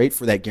discounted rate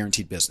for that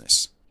guaranteed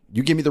business.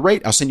 You give me the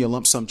rate, I'll send you a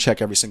lump sum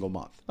check every single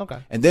month. Okay.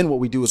 And then what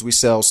we do is we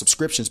sell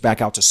subscriptions back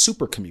out to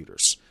super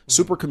commuters.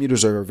 Super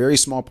commuters are a very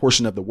small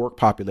portion of the work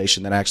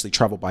population that actually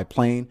travel by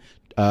plane,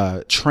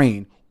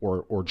 train,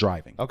 or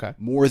driving. Okay.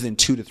 More than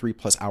 2 to 3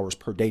 plus hours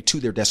per day to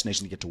their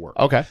destination to get to work.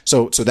 Okay.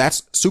 So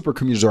that's super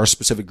commuters are a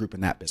specific group in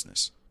that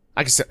business.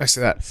 I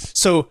see that.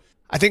 So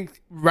I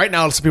think right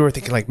now some people are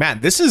thinking like,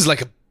 man, this is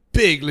like a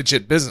big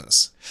legit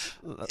business.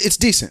 It's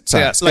decent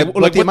size. Yeah,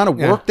 Like the amount of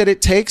work that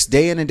it takes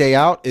day in and day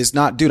out is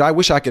not, dude, I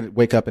wish I could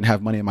wake up and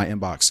have money in my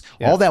inbox.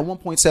 Yeah. All that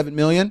 1.7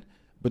 million,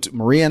 but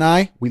Maria and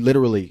I, we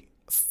literally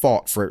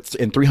fought for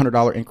in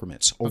 $300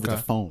 increments over the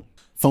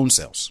phone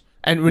sales.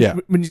 And when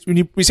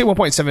you say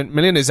 1.7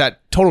 million, is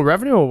that total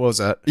revenue or what was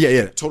that?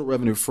 Yeah. Total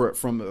revenue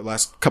from the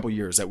last couple of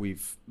years that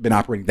we've been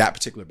operating that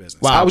particular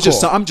business. Wow,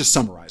 I'm just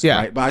summarizing, Yeah.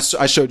 right? But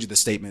I showed you the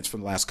statements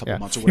from the last couple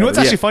of months or You whatever. know what's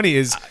actually funny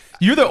is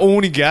you're the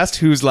only guest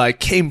who's like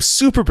came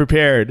super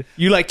prepared.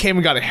 You like came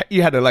and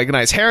you had a like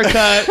nice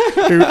haircut.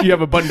 You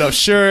have a buttoned up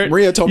shirt.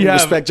 Maria told me to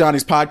respect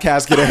Johnny's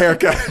podcast, get a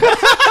haircut.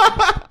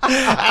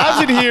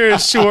 I'm in here in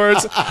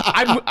shorts.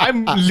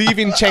 I'm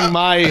leaving Chiang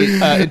Mai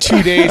in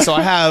 2 days, so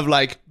I have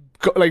like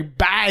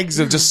bags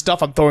of just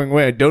stuff I'm throwing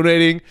away and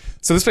donating.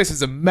 So this place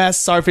is a mess.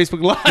 Sorry,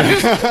 Facebook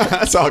Live.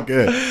 That's all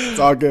good. It's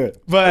all good.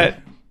 But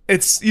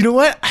it's, you know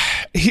what?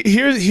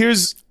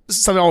 Here's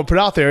something I want to put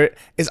out there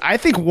is I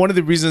think one of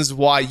the reasons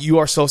why you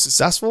are so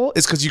successful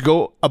is because you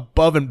go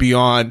above and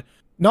beyond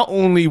not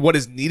only what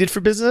is needed for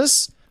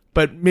business,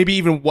 but maybe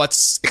even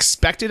what's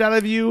expected out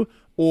of you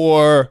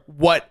or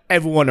what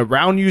everyone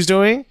around you is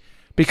doing.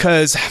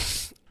 Because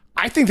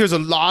I think there's a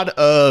lot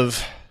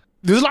of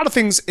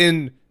things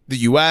in the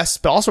US,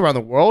 but also around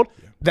the world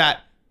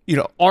that, you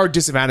know, are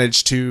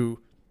disadvantaged to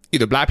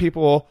either black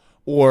people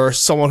or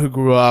someone who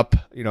grew up,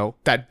 you know,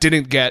 that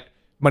didn't get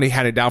money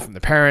handed down from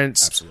the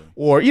parents. Absolutely.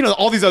 Or, you know,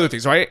 all these other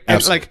things, right?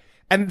 Absolutely.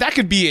 And that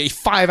could be a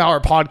 5-hour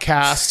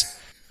podcast.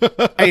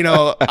 You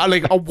know,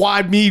 like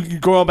why me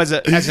growing up as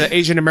an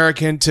Asian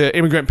American to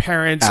immigrant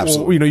parents,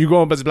 Absolutely. or, you know, you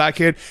growing up as a black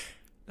kid,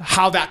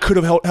 how that could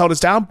have held us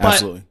down. But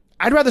Absolutely.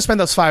 I'd rather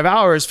spend those 5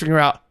 hours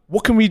figuring out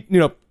what can we, you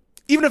know,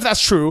 even if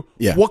that's true,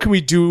 what can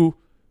we do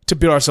to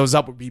build ourselves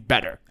up would be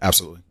better.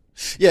 Absolutely.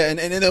 Yeah.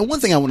 And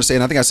one thing I want to say,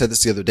 and I think I said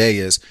this the other day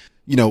is,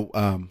 you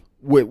know,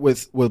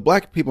 with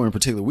black people in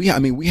particular, we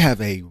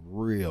have a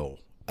real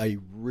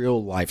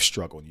life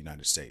struggle in the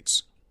United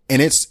States,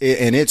 and it's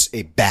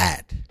a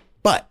bad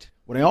But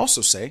what I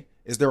also say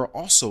is there are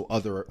also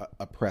other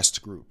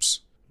oppressed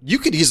groups. You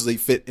could easily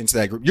fit into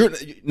that group. You're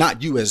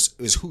not you as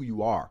who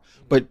you are,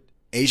 but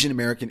Asian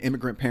American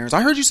immigrant parents.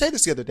 I heard you say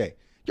this the other day.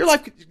 Your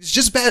life is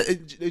just bad.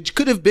 It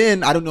could have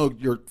been, I don't know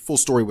your full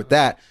story with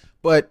that,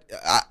 but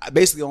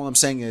basically all I'm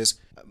saying is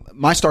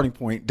my starting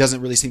point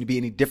doesn't really seem to be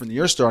any different than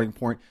your starting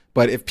point.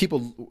 But if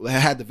people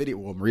had the video,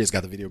 well, Maria's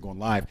got the video going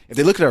live. If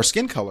they look at our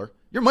skin color,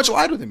 you're much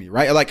lighter than me,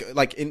 right?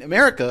 Like in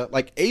America,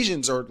 like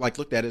Asians are like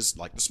looked at as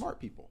like the smart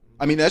people.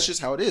 I mean, that's just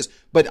how it is.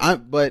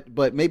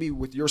 But maybe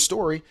with your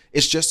story,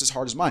 it's just as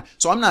hard as mine.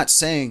 So I'm not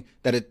saying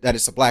that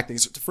it's a black thing.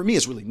 For me,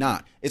 it's really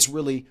not. It's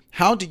really,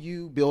 how do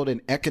you build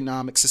an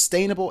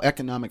sustainable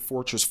economic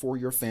fortress for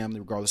your family,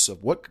 regardless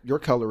of what your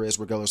color is,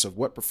 regardless of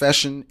what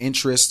profession,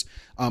 interest,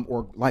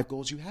 or life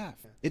goals you have.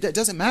 It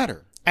doesn't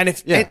matter. And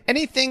if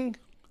anything,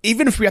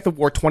 even if we have to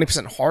work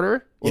 20%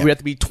 harder, or we have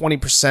to be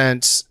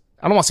 20%,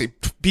 I don't want to say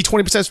be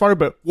 20% smarter,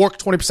 but work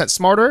 20%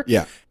 smarter.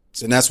 Yeah.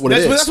 And that's what it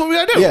is. That's what we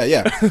gotta do.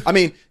 Yeah. I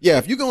mean,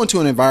 if you go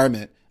into an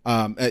environment,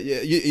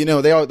 you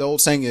know, the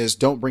old saying is,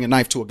 don't bring a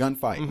knife to a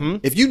gunfight. Mm-hmm.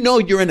 If you know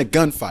you're in a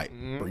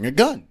gunfight, bring a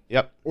gun.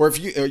 Yep. Or if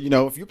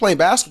if you're playing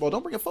basketball,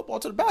 don't bring a football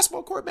to the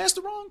basketball court. Man, it's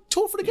the wrong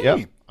tool for the game.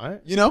 Yep. All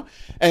right. You know,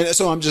 and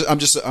so I'm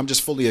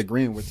just fully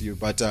agreeing with you.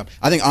 But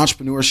I think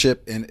entrepreneurship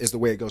is the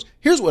way it goes.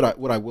 Here's what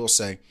I will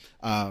say,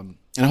 and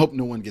I hope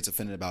no one gets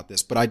offended about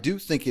this, but I do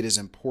think it is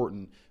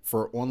important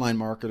for online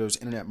marketers,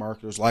 internet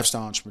marketers,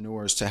 lifestyle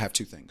entrepreneurs to have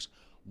two things.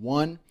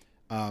 One,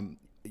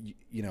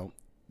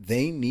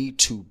 they need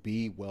to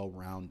be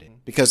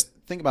well-rounded, because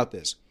think about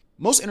this.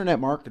 Most internet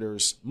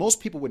marketers, most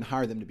people wouldn't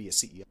hire them to be a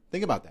CEO.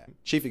 Think about that.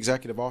 Chief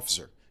executive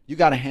officer. You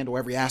got to handle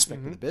every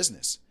aspect of the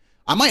business.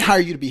 I might hire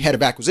you to be head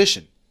of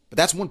acquisition, but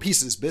that's one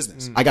piece of this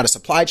business. I got a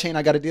supply chain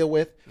I got to deal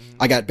with.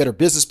 I got Better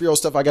Business Bureau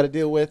stuff I got to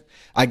deal with.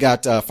 I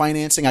got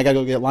financing. I got to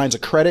go get lines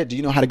of credit. Do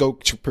you know how to go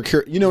to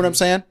procure? You know what I'm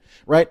saying?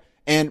 Right?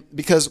 And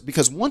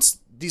because once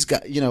these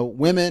guys,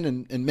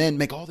 women and men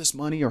make all this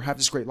money or have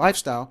this great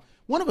lifestyle,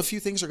 one of a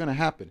few things are going to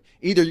happen.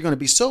 Either you're going to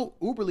be so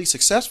uberly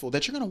successful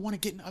that you're going to want to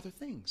get into other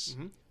things.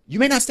 Mm-hmm. You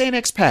may not stay an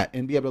expat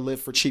and be able to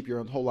live for cheap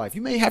your whole life.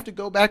 You may have to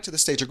go back to the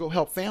States or go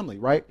help family,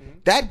 right? Mm-hmm.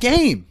 That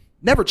game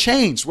never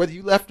changed, whether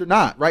you left or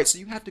not, right? So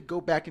you have to go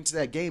back into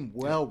that game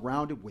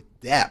well-rounded with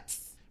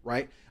depth,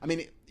 right? I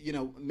mean,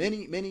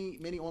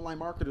 many online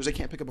marketers, they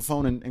can't pick up a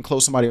phone and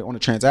close somebody on a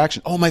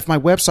transaction. Oh, if my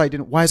website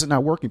why is it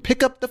not working?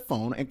 Pick up the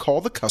phone and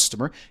call the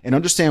customer and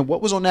understand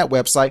what was on that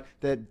website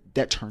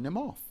that turned them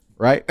off,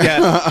 right?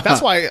 Yeah,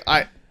 that's why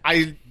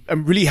I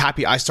am really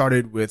happy I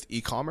started with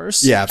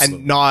e-commerce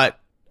and not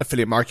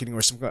affiliate marketing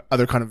or some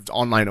other kind of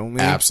online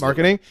only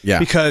marketing. Yeah,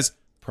 because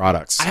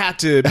products. I had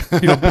to,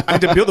 I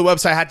had to build a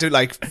website. I had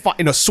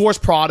to, source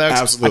products.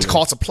 Absolutely. I had to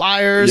call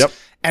suppliers. Yep.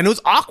 And it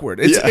was awkward.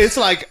 It's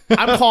like,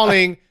 I'm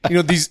calling,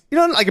 these,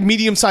 like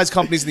medium-sized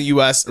companies in the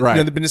US, right.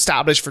 They've been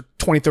established for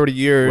 20, 30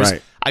 years.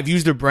 Right. I've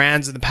used their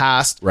brands in the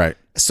past. Right.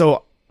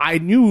 So I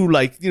knew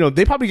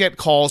they probably get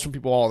calls from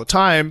people all the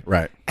time.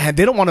 Right. And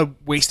they don't want to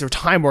waste their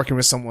time working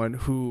with someone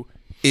who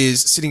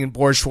is sitting in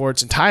board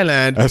shorts in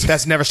Thailand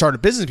that's never started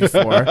a business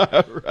before.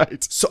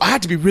 Right. So I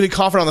had to be really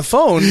confident on the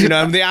phone.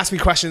 And they ask me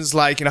questions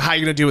like, how are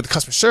you going to deal with the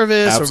customer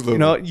service?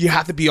 Absolutely. Or, you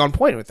have to be on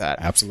point with that.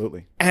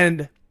 Absolutely.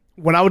 And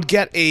when I would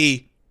get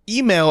a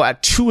email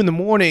at 2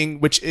 a.m,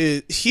 which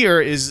is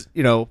here is,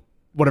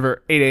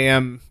 whatever, 8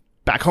 a.m.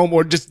 back home,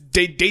 or just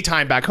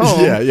daytime back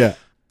home. Yeah.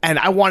 And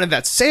I wanted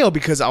that sale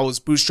because I was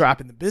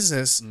bootstrapping the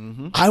business.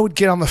 Mm-hmm. I would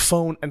get on the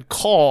phone and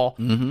call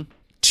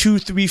 2,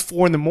 3,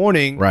 4 in the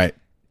morning. Right.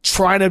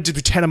 Trying to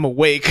pretend I'm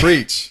awake.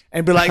 Preach.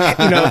 And be like,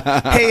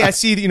 hey, I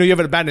see that, you have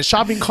an abandoned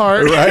shopping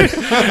cart. Right.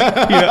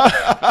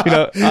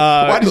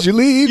 Why did you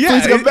leave? Yeah,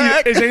 please come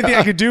back. Is there anything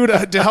I could do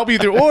to help you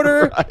with your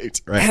order?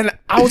 Right. And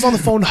I was on the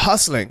phone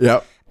hustling.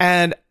 Yep.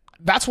 And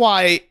that's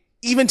why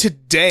even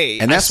today.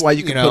 And that's why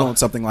you can put on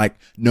something like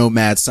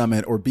Nomad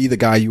Summit or be the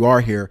guy you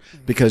are here,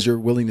 because you're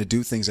willing to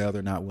do things that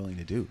others are not willing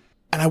to do.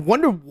 And I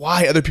wonder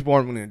why other people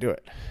aren't willing to do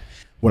it.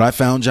 What I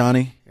found,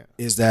 Johnny,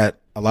 is that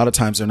a lot of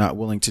times they're not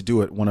willing to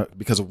do it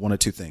because of one of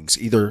two things.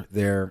 Either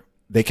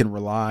they can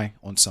rely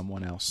on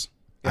someone else.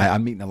 Yeah.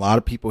 I'm meeting a lot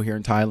of people here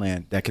in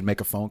Thailand that can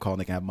make a phone call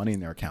and they can have money in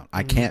their account.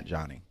 I can't,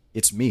 Johnny.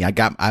 It's me. I've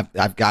got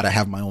to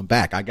have my own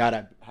back. I got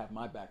to have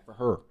my back for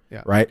her.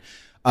 Yeah. Right.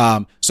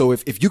 So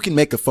if you can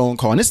make a phone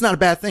call, and it's not a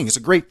bad thing, it's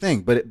a great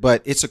thing,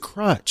 but it's a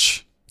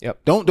crutch.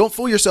 Yep. Don't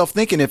fool yourself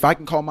thinking if I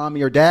can call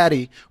mommy or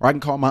daddy, or I can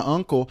call my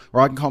uncle,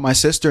 or I can call my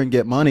sister and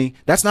get money.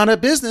 That's not a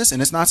business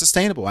and it's not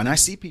sustainable. And I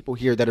see people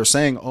here that are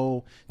saying,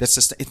 "Oh,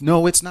 that's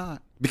no, it's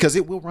not," because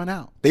it will run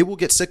out. They will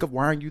get sick of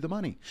wiring you the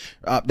money.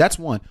 That's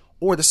one.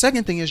 Or the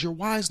second thing is your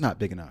why is not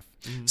big enough.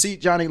 Mm-hmm. See,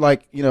 Johnny,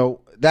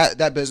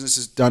 that business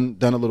is done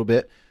a little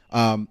bit,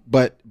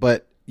 but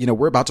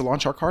we're about to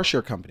launch our car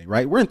share company,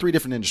 right? We're in 3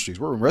 different industries.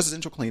 We're in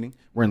residential cleaning,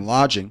 we're in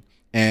lodging,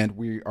 and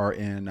we are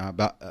in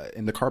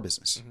the car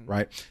business,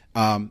 right?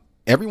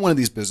 Every one of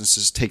these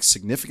businesses takes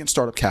significant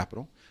startup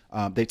capital.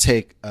 They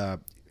take a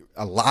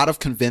lot of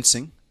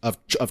convincing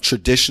of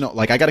traditional.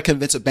 Like I got to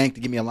convince a bank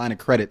to give me a line of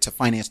credit to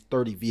finance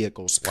 30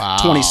 vehicles. Wow.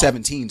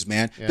 2017s,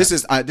 man. Yeah. This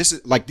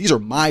is like, these are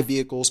my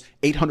vehicles,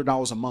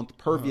 $800 a month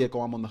per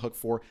vehicle I'm on the hook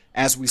for.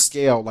 As we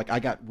scale, like I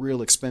got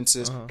real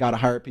expenses, got to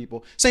hire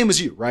people. Same as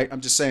you, right?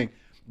 I'm just saying,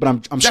 but I'm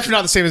definitely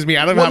not the same as me.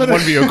 I don't have one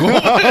vehicle.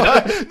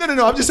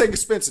 No. I'm just saying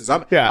expenses.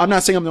 I'm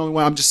not saying I'm the only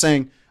one. I'm just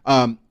saying,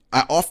 I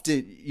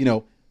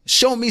often,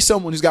 show me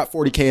someone who's got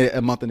 $40K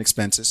a month in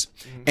expenses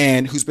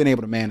and who's been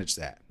able to manage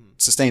that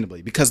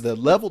sustainably, because the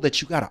level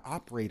that you got to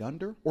operate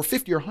under, or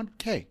 50 or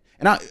 100K.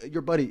 And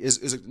your buddy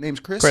his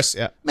name's Chris. Chris,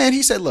 yeah. Man,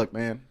 he said, look,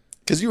 man,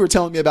 because you were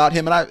telling me about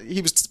him, and he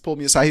was pulled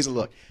me aside. He said,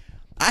 look,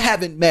 I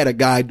haven't met a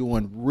guy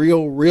doing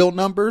real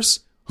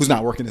numbers who's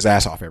not working his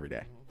ass off every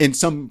day in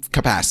some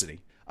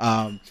capacity.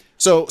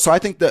 So I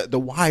think the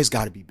why's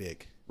got to be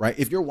big, right?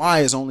 If your why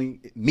is only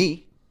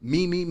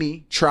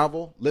me,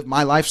 travel, live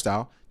my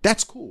lifestyle,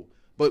 that's cool.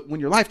 But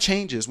when your life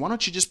changes, why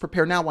don't you just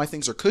prepare now while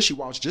things are cushy,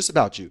 while it's just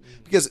about you?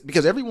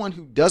 Because everyone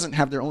who doesn't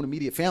have their own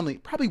immediate family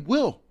probably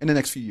will in the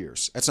next few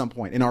years at some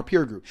point in our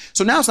peer group.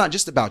 So now it's not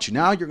just about you.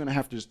 Now you're going to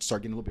have to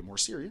start getting a little bit more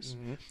serious.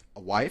 A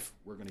wife,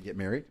 we're going to get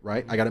married,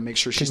 right? I got to make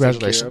sure she's taken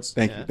care of.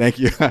 Thank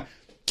you.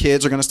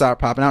 Kids are going to start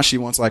popping out. She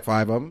wants like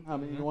 5 of them. How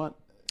many you want?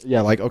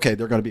 Yeah, like, okay,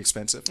 they're going to be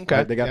expensive. Okay.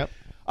 Right? They got.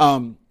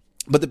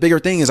 But the bigger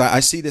thing is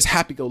I see this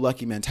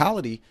happy-go-lucky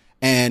mentality,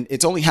 and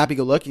it's only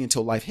happy-go-lucky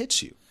until life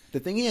hits you. The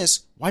thing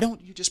is, why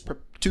don't you just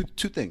two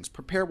things?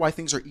 Prepare why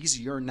things are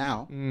easier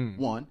now,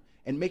 one,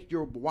 and make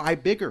your why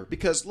bigger.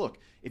 Because look,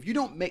 if you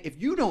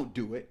don't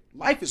do it,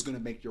 life is going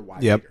to make your why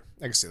bigger.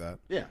 I can see that.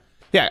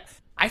 Yeah.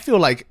 I feel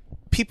like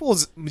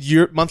people's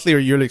monthly or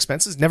yearly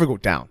expenses never go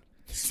down.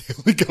 They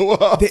only go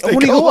up. They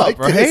only go up,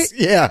 right? This.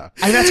 Yeah.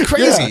 I mean, that's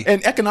crazy. Yeah.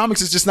 And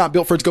economics is just not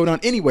built for it to go down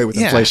anyway with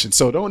inflation.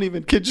 So don't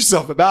even kid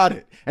yourself about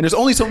it. And there's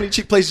only so many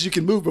cheap places you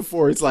can move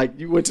before it's like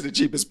you went to the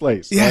cheapest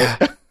place. Yeah.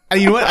 Right? And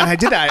you know what? And I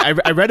did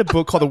that. I read a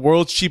book called The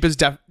World's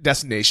Cheapest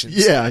Destinations.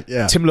 Yeah.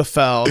 Tim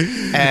LaFell.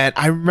 And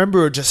I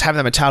remember just having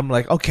that mentality. I'm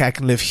like, okay, I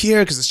can live here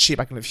because it's cheap.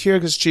 I can live here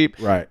because it's cheap.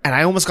 Right. And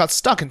I almost got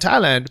stuck in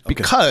Thailand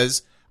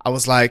because I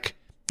was like,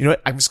 you know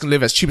what? I'm just going to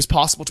live as cheap as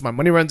possible till my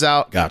money runs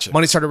out. Gotcha.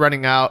 Money started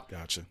running out.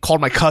 Gotcha.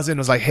 Called my cousin.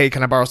 Was like, hey,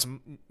 can I borrow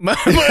some money?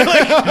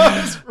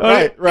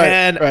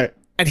 Right.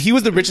 And he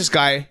was the richest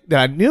guy that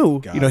I knew.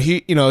 Got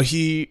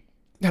He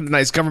had a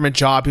nice government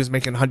job. He was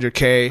making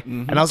 100K.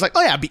 And I was like,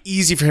 oh yeah, it'd be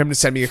easy for him to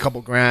send me a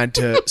couple grand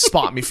to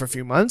spot me for a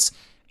few months.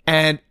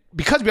 And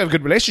because we have a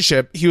good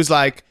relationship, he's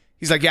like,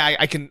 yeah,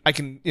 I can,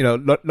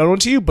 loan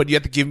to you, but you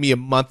have to give me a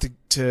month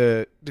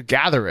to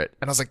gather it.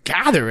 And I was like,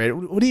 gather it?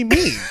 What do you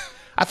mean?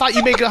 I thought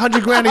you make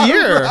 100 grand a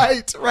year.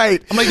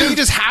 Right. I'm like, don't you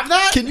just have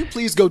that? Can you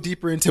please go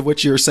deeper into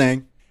what you're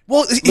saying?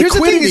 Well, here's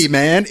liquidity,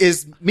 the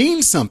thing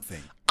means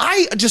something.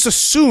 I just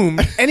assume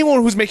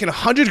anyone who's making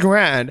 100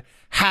 grand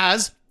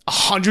has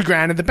 100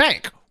 grand in the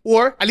bank,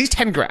 or at least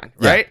 10 grand,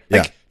 right? Yeah.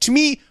 Like, to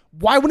me,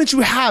 why wouldn't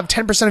you have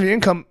 10% of your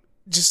income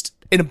just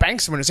in a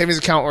bank somewhere, in a savings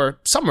account or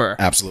somewhere?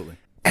 Absolutely.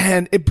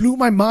 And it blew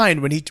my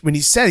mind when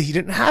he said he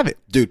didn't have it.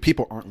 Dude,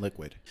 people aren't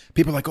liquid.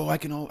 People are like, oh, I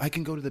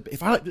can go to the,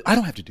 if I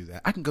don't have to do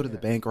that. I can go to the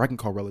bank, or I can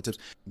call relatives.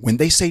 When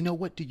they say no,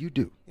 what do you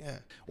do? Yeah.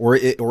 Or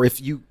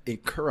if you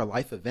incur a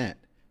life event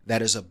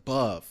that is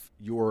above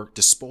your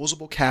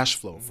disposable cash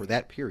flow for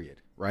that period,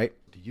 right?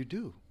 What do you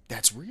do?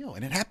 That's real.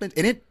 And it happens,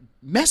 and it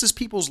messes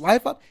people's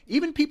life up.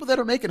 Even people that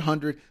are making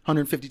 100,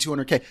 150,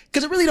 200K,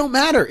 because it really don't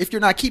matter if you're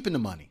not keeping the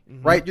money,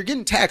 right? You're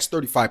getting taxed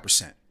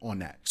 35% on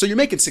that. So you're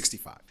making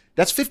 65.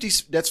 That's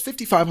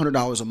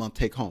 $5,500 a month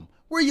take home.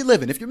 Where are you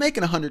living? If you're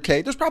making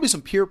 100K, there's probably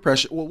some peer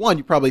pressure. Well, one,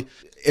 you probably,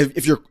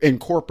 if you're in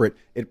corporate,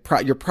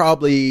 you're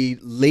probably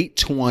late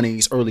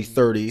 20s, early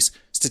 30s.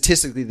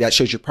 Statistically, that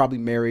shows you're probably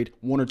married,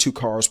 1 or 2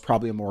 cars,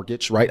 probably a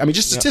mortgage, right? I mean,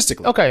 just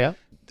statistically. Okay, yeah.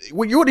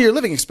 What are your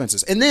living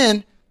expenses? And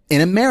then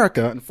in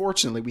America,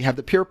 unfortunately, we have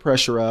the peer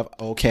pressure of,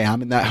 okay,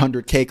 I'm in that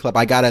 100K club.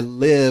 I got to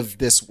live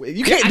this way.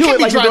 You can't do it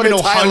like you're doing in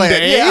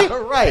Thailand. Yeah,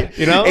 right.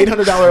 You know?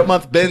 $800 a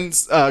month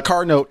Benz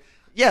car note.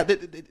 Yeah,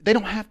 they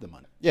don't have the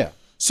money. Yeah.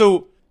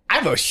 So I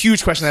have a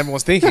huge question that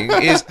everyone's thinking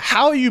is,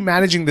 how are you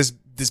managing this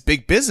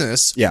big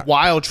business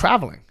while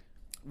traveling?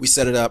 We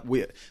set it up.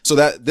 So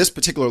that this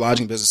particular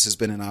lodging business has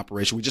been in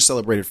operation. We just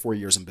celebrated 4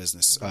 years in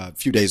business a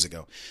few days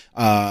ago.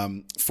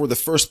 For the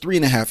first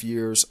 3.5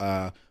 years,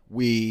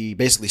 we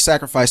basically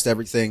sacrificed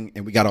everything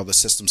and we got all the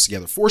systems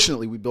together.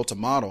 Fortunately, we built a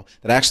model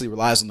that actually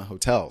relies on the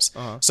hotels.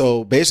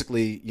 So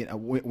basically,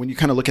 when you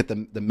kind of look at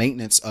the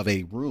maintenance of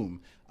a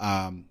room,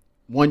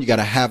 one, you got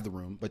to have the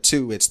room, but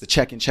two, it's the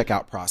check-in,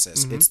 check-out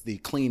process. It's the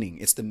cleaning.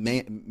 It's the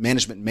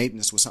management and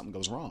maintenance when something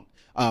goes wrong.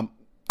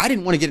 I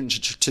didn't want to get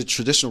into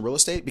traditional real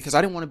estate because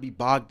I didn't want to be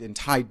bogged and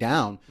tied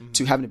down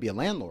to having to be a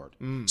landlord.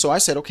 So I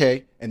said,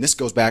 okay, and this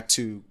goes back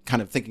to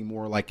kind of thinking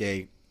more like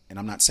and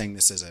I'm not saying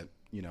this as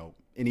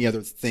any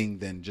other thing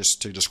than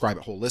just to describe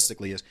it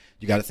holistically, is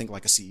you got to think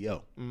like a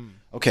CEO.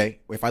 Okay,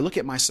 if I look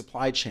at my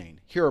supply chain,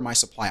 here are my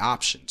supply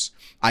options.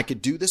 I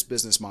could do this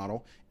business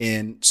model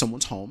in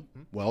someone's home.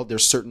 Well,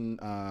 there's certain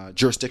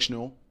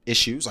jurisdictional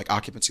issues like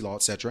occupancy law,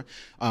 et cetera.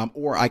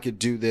 Or I could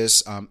do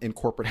this in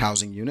corporate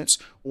housing units,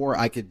 or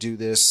I could do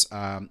this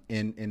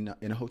in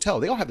a hotel.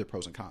 They all have their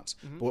pros and cons.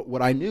 But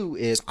what I knew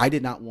is I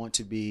did not want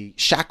to be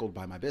shackled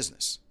by my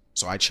business.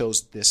 So I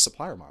chose this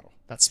supplier model.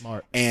 That's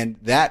smart. And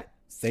that,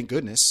 thank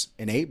goodness,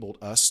 enabled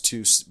us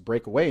to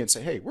break away and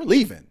say, hey, we're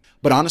leaving.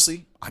 But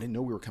honestly, I didn't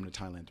know we were coming to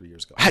Thailand 3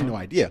 years ago. I had no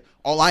idea.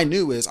 All I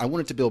knew is I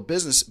wanted to build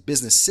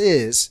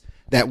businesses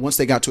that once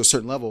they got to a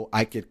certain level,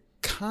 I could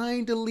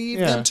kind of leave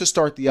them to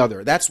start the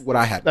other. That's what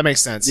I had. That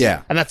makes sense.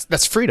 Yeah. And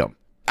that's freedom.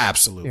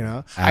 Absolutely. You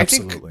know,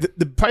 Absolutely. I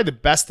think probably the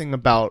best thing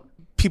about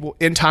people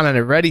in Thailand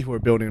already who are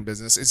building a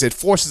business is it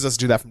forces us to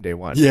do that from day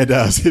one. Yeah, it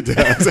does. It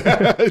does.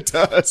 It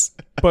does.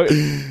 But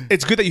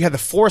it's good that you had the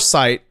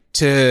foresight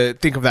to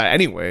think of that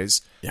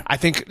anyways. Yeah. I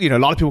think, a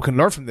lot of people can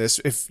learn from this.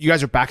 If you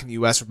guys are back in the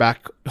US or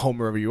back home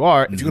wherever you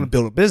are, if you're going to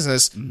build a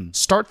business,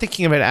 start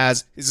thinking of it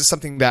as, is this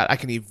something that I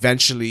can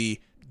eventually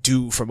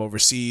do from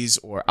overseas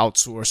or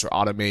outsource or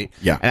automate?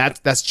 Yeah. And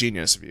that's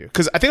genius of you.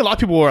 Because I think a lot of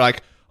people are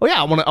like, oh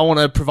yeah, I want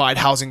to provide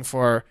housing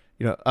for,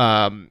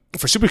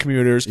 for super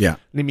commuters. Yeah.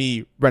 Let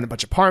me rent a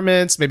bunch of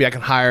apartments. Maybe I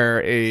can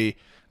hire a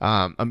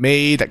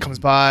maid that comes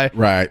by.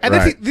 Right, And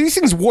right. these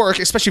things work,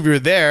 especially if you're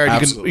there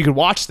and you can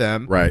watch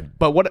them. Right.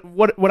 But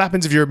what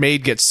happens if your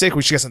maid gets sick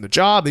when she gets on the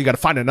job? Then you got to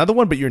find another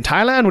one, but you're in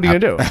Thailand. What are you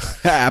going to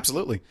do?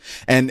 Absolutely.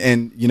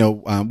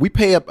 And we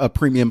pay a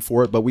premium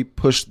for it, but we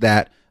push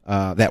that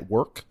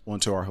work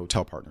onto our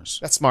hotel partners.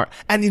 That's smart.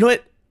 And you know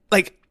what?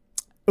 Like,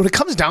 when it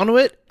comes down to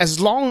it, as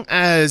long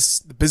as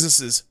the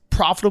business is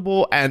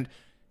profitable and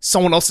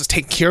someone else is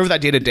taking care of that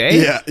day to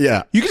day,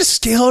 Yeah. you can just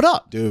scale it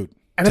up, Dude.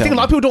 And I think a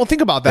lot of people don't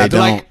think about that. They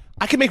They're don't. like,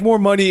 I can make more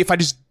money if I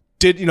just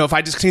did, if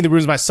I just clean the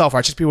rooms myself, or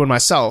I just people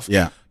myself.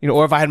 Yeah.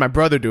 Or if I had my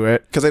brother do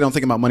it. Because they don't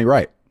think about money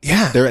right.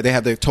 Yeah. They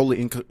have the totally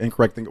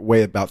incorrect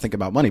way about thinking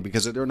about money,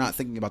 because they're not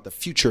thinking about the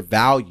future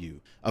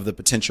value of the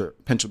potential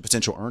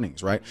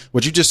earnings, right?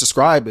 What you just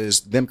described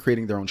is them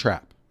creating their own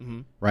trap,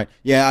 right?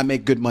 Yeah, I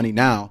make good money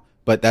now,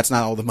 but that's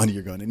not all the money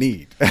you're going to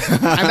need. And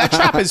that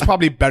trap is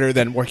probably better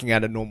than working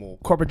at a normal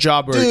corporate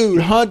job. Or Dude,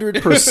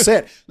 100%.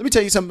 Let me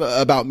tell you something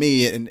about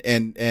me,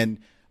 and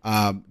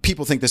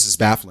people think this is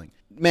baffling.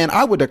 Man,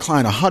 I would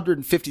decline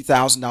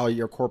 $150,000 a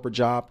year corporate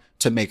job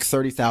to make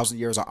 $30,000 a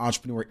year as an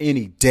entrepreneur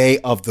any day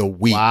of the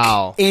week.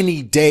 Wow.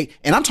 Any day.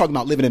 And I'm talking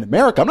about living in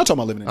America. I'm not talking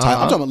about living in Thailand.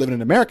 I'm talking about living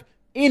in America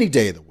any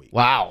day of the week.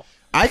 Wow.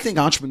 I think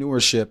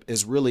entrepreneurship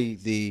is really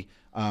the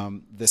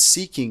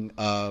seeking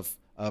of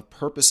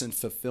purpose and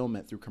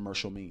fulfillment through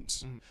commercial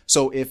means.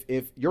 So if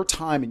your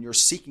time and your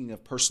seeking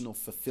of personal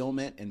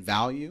fulfillment and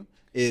value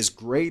is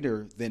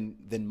greater than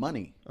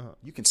money,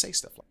 you can say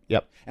stuff like that.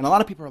 Yep. And a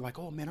lot of people are like,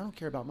 oh man, I don't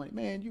care about money.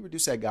 Man, you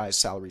reduce that guy's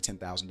salary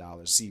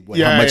 $10,000, see how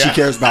Yeah, much yeah. he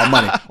cares about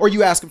money. Or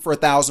you ask him for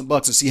 $1,000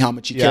 and see how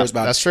much he cares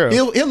about that's it.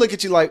 true. He'll look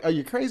at you like, are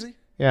you crazy?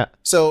 Yeah.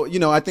 So,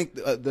 I think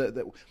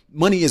the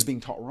money is being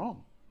taught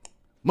wrong.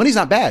 Money's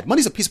not bad.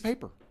 Money's a piece of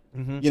paper.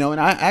 And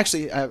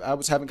I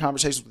was having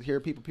conversations with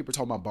people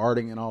talking about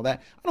bartering and all that.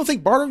 I don't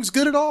think bartering is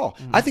good at all.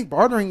 I think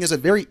bartering is a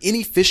very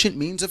inefficient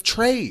means of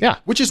trade, Yeah.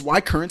 which is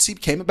why currency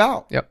came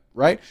about. Yep.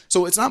 Right.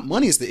 So it's not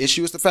money is the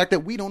issue. It's the fact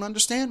that we don't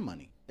understand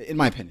money, in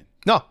my opinion.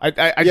 No, I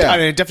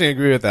definitely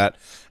agree with that.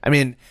 I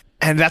mean,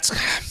 and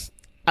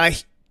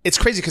it's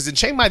crazy because in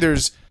Chiang Mai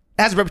it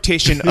has a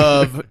reputation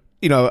of,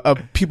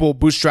 of people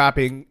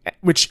bootstrapping,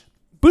 which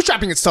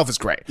bootstrapping itself is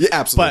great. Yeah,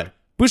 absolutely.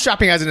 But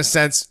bootstrapping as in a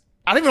sense,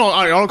 I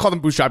don't call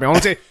them bootstrapping. I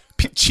want to say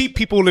cheap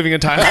people living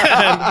in Thailand.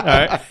 All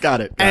right?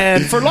 Got it.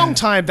 And for a long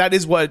time, that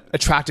is what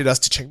attracted us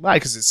to Chiang Mai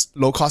because it's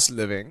low cost of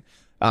living.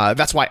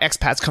 That's why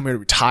expats come here to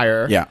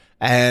retire. Yeah.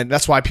 And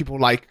that's why people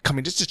like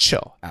coming just to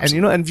chill.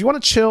 Absolutely. And, and if you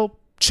want to chill.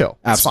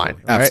 That's Absolutely.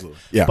 fine. Right? Absolutely.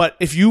 Yeah. But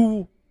if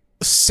you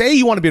say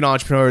you want to be an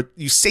entrepreneur,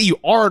 you say you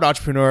are an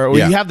entrepreneur, or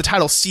Yeah. you have the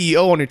title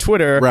CEO on your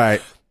Twitter,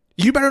 Right.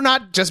 you better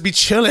not just be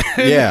chilling,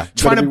 Yeah.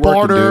 trying to Better be working,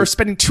 barter, dude.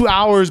 spending 2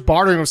 hours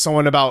bartering with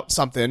someone about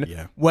something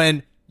Yeah.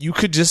 when you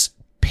could just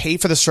pay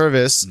for the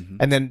service Mm-hmm.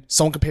 and then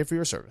someone can pay for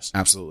your service.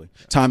 Absolutely.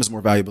 Time is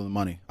more valuable than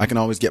money. I can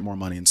always get more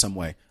money in some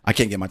way. I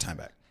can't get my time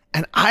back.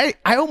 And I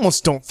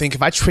almost don't think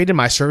if I traded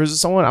my service to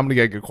someone, I'm going to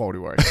get good quality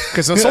work.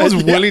 Because if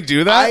someone's willing to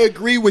do that, I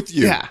agree with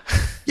you. Yeah.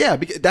 Yeah,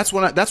 because that's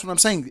what I'm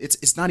saying.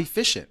 It's not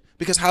efficient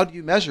because how do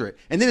you measure it?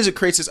 And then it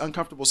creates this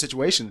uncomfortable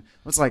situation.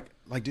 It's like,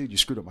 dude, you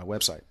screwed up my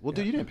website. Well,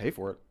 dude, you didn't pay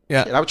for it.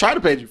 Yeah. I would try to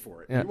pay you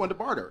for it. Yeah. You wanted to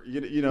barter.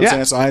 You know what I'm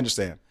saying? So I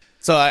understand.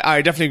 So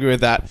I definitely agree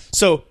with that.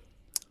 So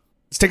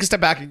let's take a step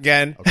back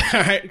again,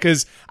 right?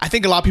 Because I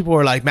think a lot of people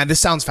are like, man,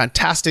 this sounds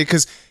fantastic.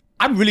 Because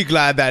I'm really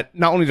glad that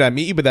not only did I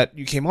meet you, but that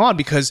you came on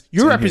because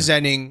you're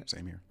representing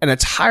Same here. an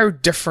entire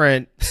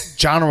different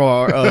genre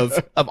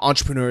of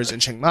entrepreneurs in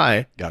Chiang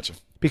Mai. Gotcha.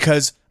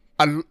 Because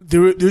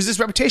there's this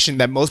reputation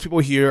that most people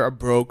here are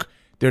broke.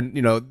 They're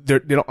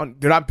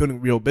not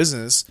building real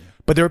business.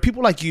 But there are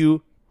people like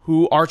you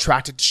who are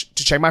attracted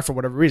to Chiang Mai for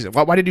whatever reason.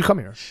 Why did you come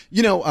here?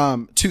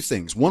 Two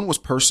things. One was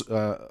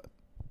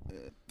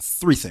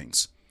three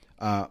things.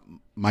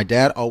 My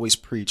dad always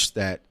preached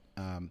that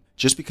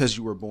just because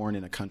you were born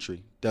in a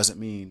country doesn't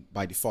mean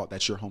by default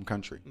that's your home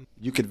country.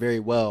 You could very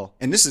well,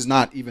 and this is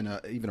not even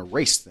a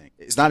race thing.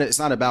 It's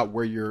not about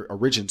where your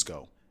origins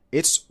go.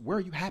 It's where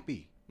are you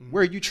happy?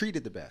 Where are you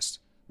treated the best?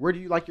 Where do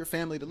you like your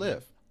family to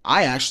live?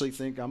 I actually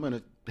think I'm going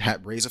to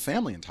raise a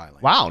family in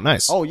Thailand. Wow,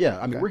 nice. Oh yeah,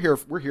 I mean we're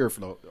here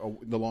for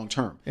the long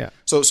term. Yeah.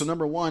 So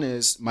number one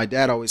is my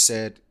dad always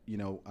said,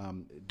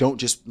 don't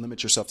just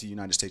limit yourself to the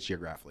United States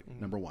geographically.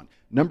 Number one.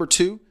 Number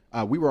two,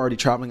 we were already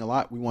traveling a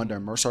lot. We wanted to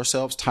immerse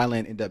ourselves.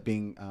 Thailand ended up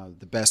being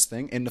the best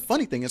thing. And the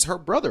funny thing is, her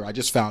brother, I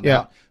just found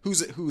out,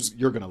 who's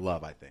you're gonna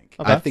love. I think.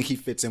 Okay. I think he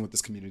fits in with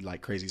this community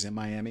like crazy. He's in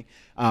Miami.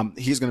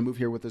 He's gonna move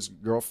here with his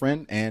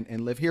girlfriend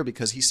and live here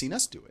because he's seen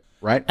us do it.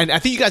 Right. And I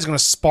think you guys are going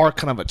to spark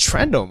kind of a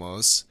trend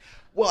almost.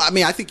 Well, I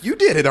mean, I think you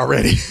did it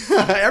already.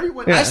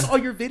 Everyone, I saw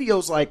your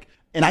videos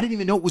and I didn't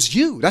even know it was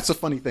you. That's a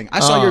funny thing. I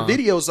saw your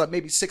videos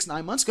maybe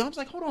 6-9 months ago. I was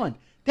like, hold on,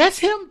 that's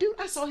him, dude.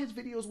 I saw his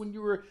videos when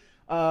you were,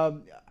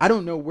 I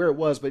don't know where it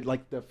was, but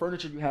like the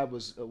furniture you had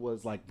was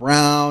like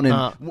brown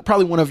and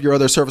probably one of your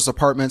other service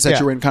apartments that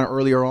you were in kind of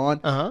earlier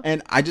on.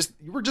 And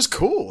you were just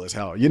cool as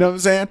hell. You know what I'm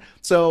saying?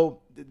 So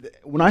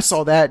when I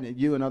saw that and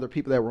you and other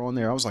people that were on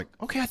there, I was like,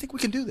 okay, I think we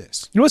can do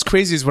this. You know what's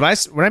crazy is when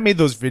I made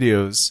those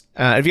videos,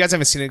 if you guys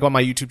haven't seen it, go on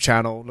my YouTube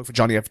channel, look for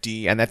Johnny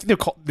FD. And I think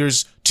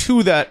there's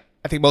two that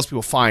I think most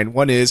people find.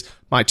 One is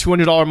my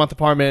 $200 a month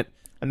apartment.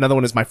 Another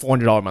one is my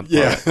 $400 a month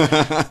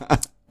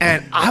apartment.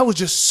 And I was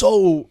just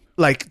so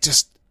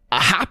just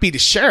happy to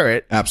share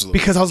it. Absolutely.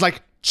 Because I was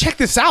like, check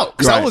this out.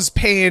 Because I was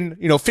paying,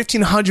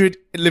 $1,500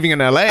 living in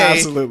LA.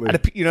 Absolutely. And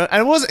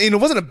it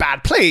wasn't a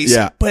bad place.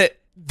 Yeah. But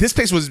this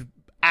place was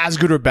as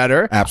good or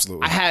better.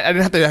 Absolutely. I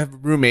didn't have to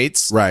have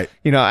roommates. Right.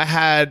 I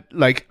had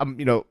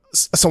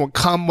someone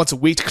come once a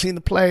week to clean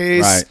the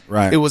place.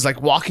 Right. It was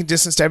like walking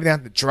distance to everything. I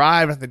had to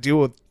drive. I had to deal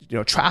with,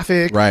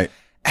 traffic. Right.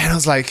 And I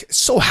was like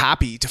so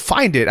happy to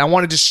find it. I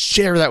wanted to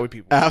share that with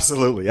people.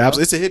 Absolutely.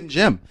 It's a hidden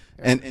gem.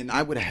 And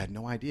I would have had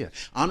no idea.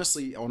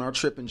 Honestly, on our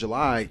trip in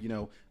July,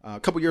 a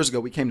couple years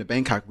ago, we came to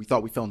Bangkok. We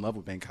thought we fell in love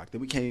with Bangkok.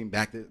 Then we came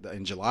back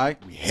in July.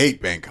 We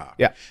hate Bangkok.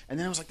 Yeah. And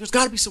then I was like, there's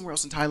got to be somewhere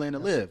else in Thailand to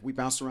live. We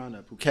bounced around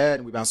to Phuket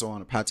and we bounced around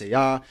to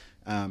Pattaya,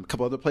 a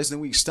couple other places. Then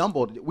we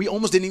stumbled. We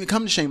almost didn't even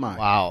come to Chiang Mai.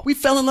 Wow. We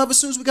fell in love as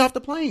soon as we got off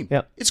the plane.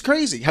 Yeah. It's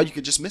crazy how you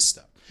could just miss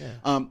stuff.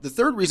 Yeah. The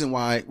third reason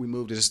why we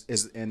moved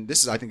is, and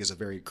this is, I think, is a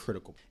very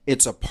critical.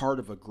 It's a part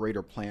of a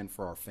greater plan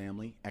for our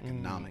family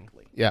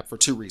economically. Yeah. For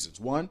two reasons.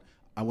 One,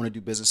 I want to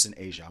do business in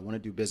Asia. I want to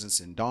do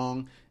business in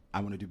Dong. I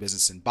want to do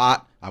business in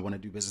Baht. I want to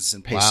do business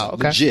in Peso. Wow,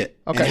 okay. Legit.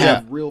 Okay, and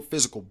have real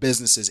physical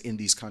businesses in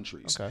these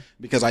countries. Okay.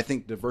 Because I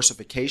think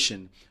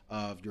diversification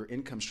of your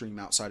income stream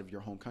outside of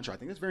your home country, I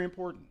think it's very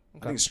important. I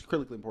think it's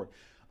critically important.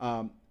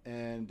 I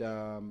mean,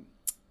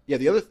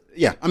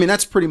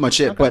 that's pretty much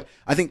it. Okay. But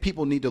I think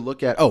people need to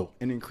look at, an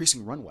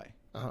increasing runway.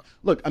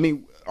 Look, I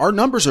mean, our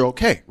numbers are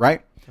okay,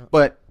 right?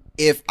 But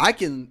if I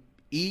can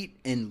eat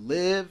and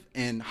live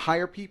and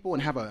hire people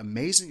and have an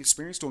amazing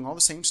experience doing all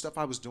the same stuff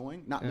I was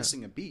doing, not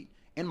missing a beat,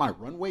 and my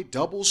runway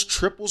doubles,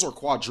 triples, or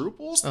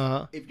quadruples,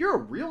 if you're a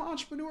real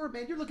entrepreneur,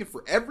 man, you're looking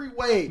for every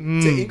way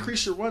to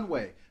increase your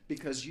runway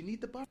because you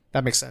need the buffer.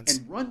 That makes sense.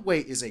 And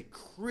runway is a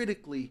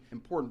critically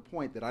important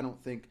point that I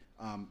don't think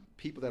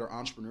people that are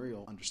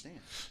entrepreneurial understand.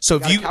 So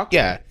if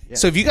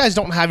you guys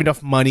don't have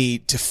enough money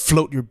to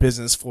float your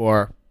business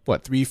for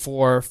 3,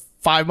 4,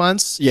 5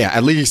 months? Yeah,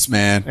 at least,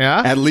 man.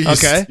 Yeah, at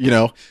least. Okay.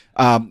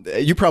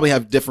 You probably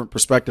have different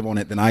perspective on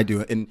it than I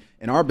do. In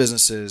our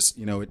businesses,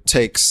 it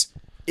takes,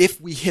 if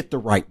we hit the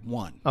right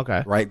one.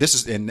 Okay. Right. This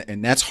is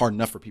and that's hard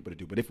enough for people to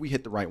do. But if we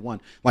hit the right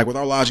one, like with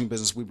our lodging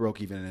business, we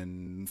broke even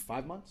in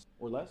 5 months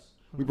or less.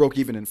 We broke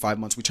even in 5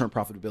 months. We turned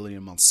profitability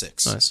in month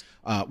 6. Nice.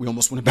 We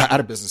almost went out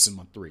of business in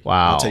month 3.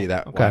 Wow. I'll tell you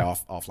that right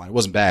offline. It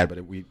wasn't bad,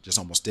 but we just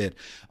almost did.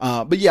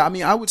 But yeah, I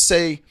mean, I would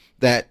say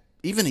that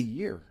even a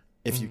year,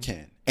 if you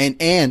can,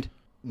 and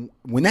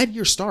when that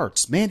year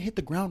starts, man, hit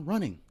the ground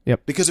running.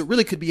 Yep. Because it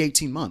really could be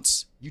 18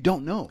 months. You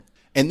don't know.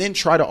 And then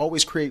try to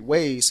always create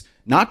ways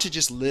not to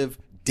just live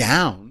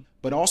down,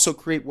 but also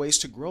create ways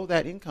to grow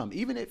that income.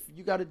 Even if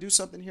you got to do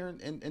something here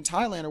in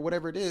Thailand or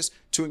whatever it is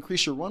to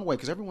increase your runway,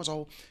 because everyone's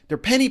they're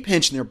penny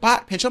pinching, they're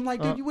bot pinch. I'm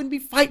like, dude, you wouldn't be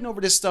fighting over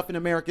this stuff in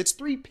America. It's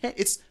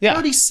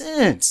 30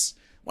 cents.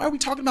 Why are we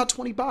talking about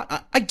 20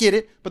 baht? I get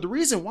it, but the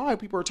reason why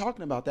people are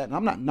talking about that, and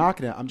I'm not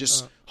knocking it, I'm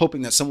just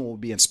hoping that someone will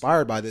be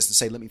inspired by this and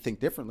say, let me think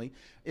differently,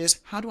 is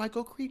how do I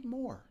go create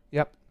more?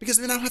 Yep. Because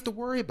then I don't have to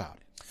worry about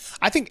it.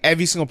 I think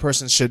every single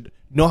person should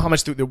know how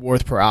much they're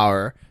worth per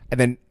hour and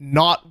then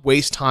not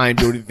waste time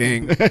doing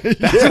anything.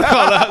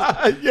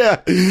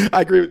 Yeah,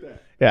 I agree with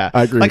that. Yeah,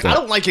 I agree. Like, I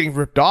don't like getting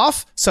ripped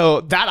off,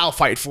 so that I'll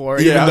fight for,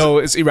 even though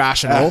it's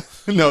irrational.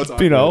 No, it's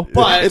not.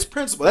 But it's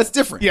principle. That's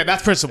different. Yeah,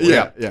 that's principle.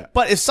 Yeah.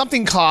 But if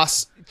something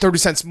costs 30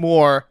 cents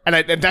more,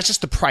 and that's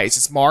just the price,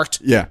 it's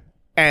marked. Yeah.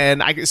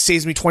 And it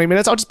saves me 20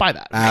 minutes, I'll just buy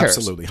that. Who cares?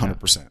 Absolutely,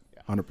 100%.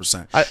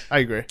 100%. I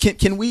agree.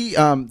 Can we?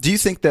 Do you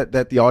think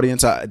that the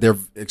audience, they're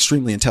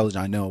extremely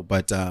intelligent? I know,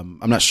 but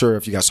I'm not sure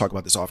if you guys talk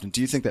about this often.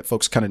 Do you think that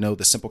folks kind of know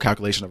the simple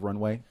calculation of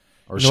runway?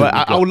 Or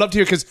I would love to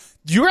hear, because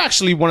you're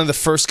actually one of the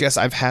first guests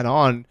I've had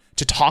on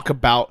to talk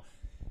about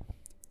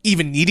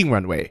even needing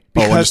runway,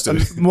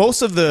 because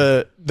most of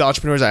the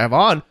entrepreneurs I have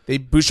on, they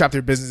bootstrap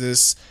their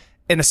businesses,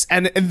 and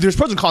there's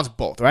pros and cons of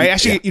both, right?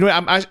 Actually, you know,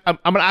 I'm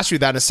going to ask you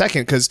that in a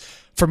second, because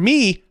for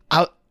me,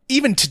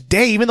 even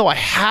today, even though I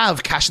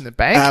have cash in the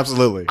bank,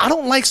 absolutely, I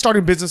don't like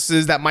starting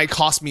businesses that might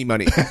cost me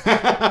money.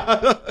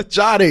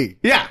 Johnny.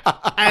 Yeah.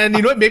 And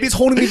you know what? Maybe it's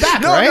holding me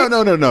back, no,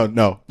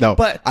 right? No.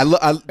 But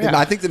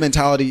I think the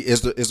mentality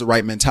is the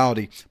right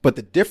mentality. But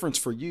the difference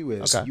for you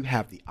is you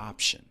have the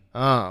option.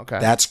 Oh, okay.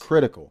 That's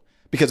critical.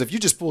 Because if you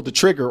just pulled the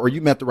trigger, or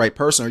you met the right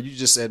person, or you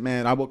just said,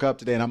 man, I woke up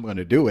today and I'm going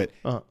to do it,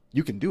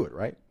 you can do it,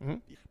 right? Mm-hmm.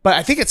 But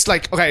I think it's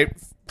like, okay,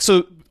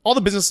 so all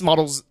the business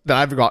models that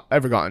I've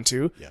ever gotten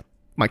to,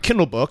 my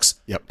Kindle books,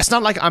 it's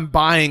not like I'm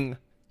buying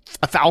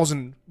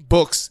 1,000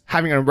 books,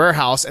 having it in a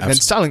warehouse, and then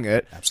selling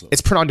it. Absolutely.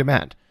 It's print on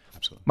demand.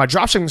 Absolutely. My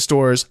dropshipping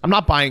stores, I'm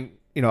not buying,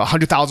 you know,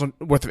 100,000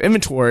 worth of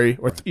inventory,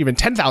 or even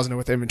 10,000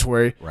 worth of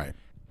inventory. Right.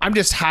 I'm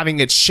just having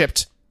it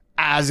shipped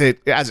as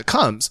it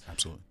comes.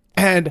 Absolutely.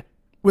 And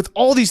with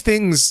all these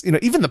things, you know,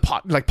 even the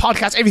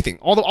podcasts, everything,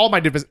 all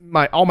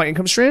my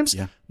income streams,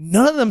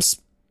 none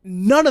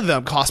of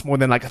them cost more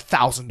than like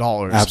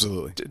 $1,000.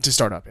 Absolutely. To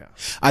start up. Yeah.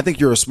 I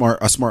think you're a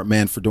smart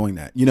man for doing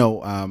that. You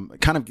know,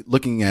 kind of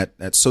looking at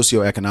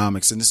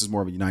socioeconomics, and this is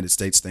more of a United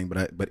States thing,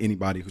 but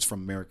anybody who's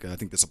from America, I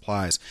think this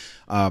applies.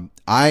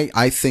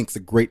 I think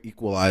the great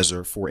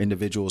equalizer for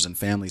individuals and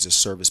families is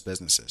service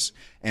businesses.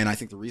 And I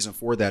think the reason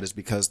for that is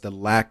because the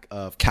lack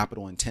of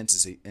capital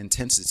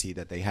intensity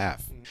that they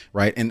have,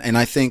 right? And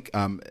I think,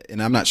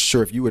 and I'm not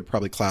sure if you would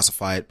probably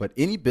classify it, but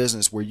any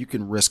business where you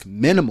can risk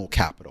minimal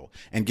capital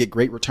and get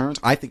great returns,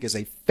 I think is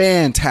a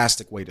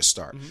fantastic way to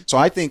start. So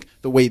I think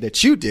the way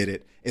that you did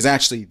it is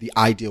actually the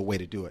ideal way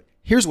to do it.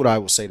 Here's what I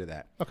will say to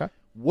that. Okay.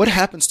 What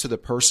happens to the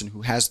person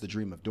who has the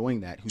dream of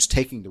doing that, who's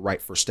taking the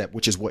right first step,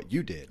 which is what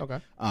you did? Okay.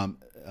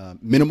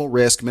 Minimal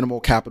risk, minimal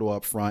capital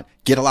up front,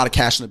 get a lot of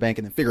cash in the bank,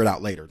 and then figure it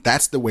out later.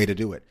 That's the way to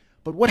do it.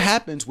 But what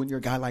happens when you're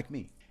a guy like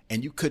me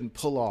and you couldn't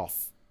pull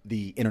off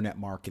the internet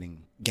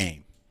marketing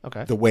game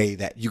the way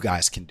that you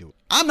guys can do it?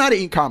 I'm not an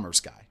e-commerce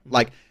guy.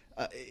 Like,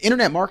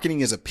 internet marketing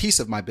is a piece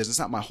of my business,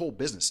 not my whole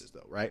businesses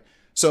though, right?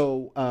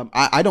 So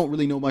I don't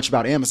really know much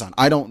about Amazon.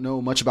 I don't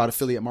know much about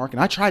affiliate marketing.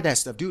 I tried that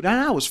stuff, dude, and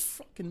I was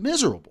fucking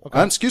miserable.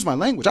 Excuse my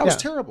language. I was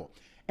terrible.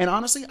 And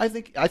honestly, I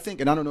think,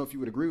 and I don't know if you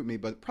would agree with me,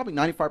 but probably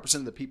 95%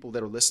 of the people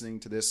that are listening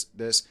to this,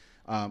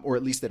 or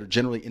at least that are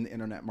generally in the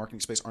internet marketing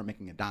space, aren't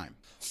making a dime.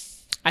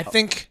 I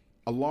think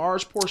a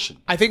large portion.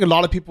 I think a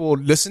lot of people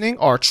listening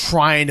are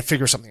trying to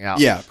figure something out.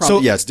 Yeah,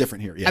 probably, it's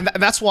different here. Yeah, and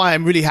that's why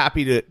I'm really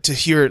happy to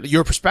hear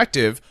your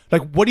perspective.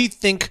 Like, what do you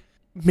think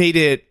made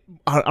it?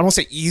 I don't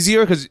say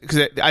easier because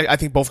I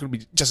think both going to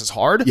be just as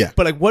hard. Yeah,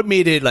 but like, what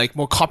made it like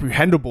more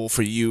comprehensible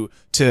for you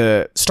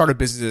to start a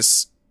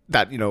business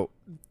that, you know,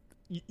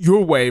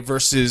 your way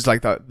versus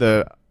like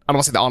the I don't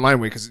want to say the online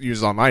way because it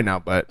uses online now,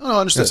 but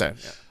I understand.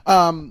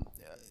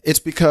 It's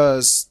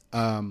because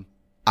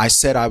I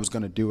said I was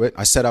going to do it.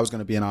 I said I was going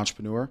to be an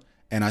entrepreneur,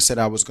 and I said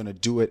I was going to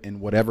do it in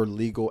whatever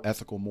legal,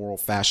 ethical, moral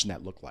fashion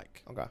that looked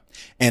like. Okay.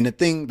 And the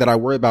thing that I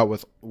worry about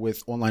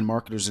with online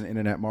marketers and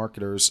internet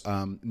marketers,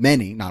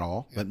 many, not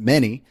all, but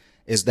many,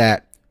 is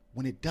that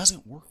when it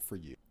doesn't work for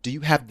you, do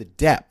you have the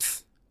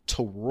depth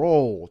to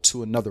roll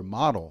to another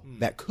model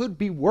that could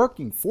be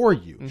working for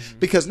you?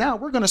 Because now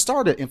we're going to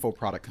start an info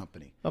product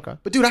company. Okay.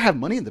 But dude, I have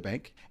money in the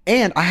bank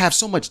and I have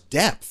so much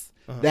depth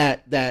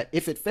that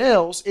if it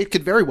fails, it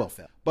could very well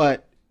fail.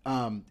 But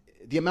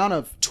the amount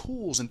of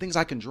tools and things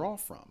I can draw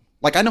from,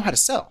 like I know how to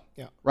sell,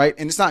 right?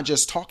 And it's not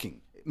just talking.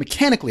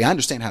 Mechanically, I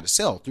understand how to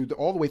sell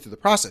all the way through the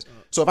process.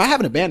 So if I have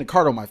an abandoned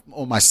cart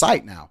on my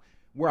site now,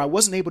 where I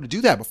wasn't able to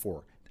do that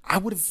before,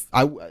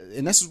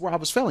 and this is where I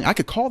was failing. I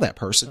could call that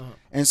person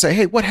and say,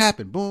 hey, what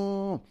happened?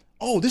 Boom.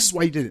 Oh, this is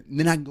why you did it. And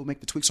then I can go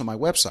make the tweaks on my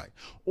website.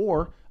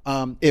 Or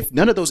if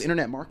none of those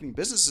internet marketing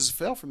businesses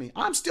fail for me,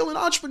 I'm still an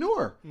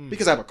entrepreneur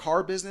because I have a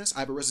car business, I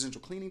have a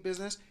residential cleaning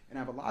business, and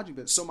I have a lodging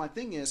business. So my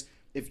thing is,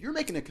 if you're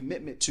making a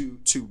commitment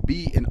to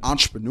be an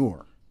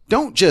entrepreneur,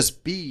 don't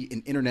just be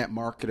an internet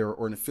marketer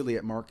or an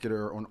affiliate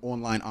marketer or an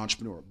online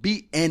entrepreneur.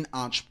 Be an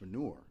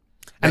entrepreneur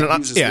that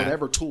uses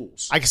whatever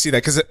tools. I can see that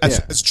because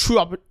as a true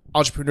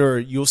entrepreneur,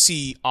 you'll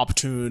see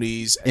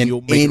opportunities and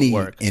you'll make any it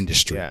work.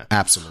 Industry. Yeah.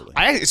 Absolutely.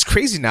 It's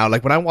crazy now.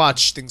 Like when I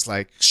watch things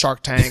like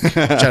Shark Tank, which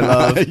I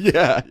love.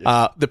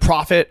 The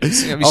Prophet.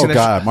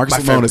 Marcus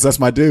Lemonis. That's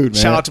my dude,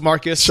 man. Shout out to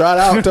Marcus. Shout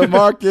out to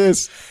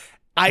Marcus.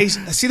 I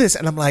see this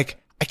and I'm like,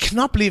 I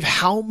cannot believe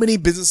how many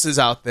businesses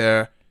out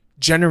there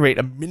generate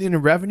 $1 million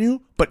in revenue,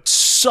 but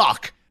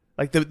suck.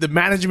 Like the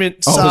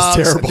management sucks.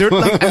 It's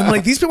terrible. And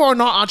like these people are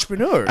not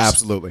entrepreneurs.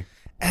 Absolutely.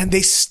 And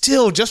they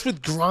still, just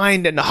with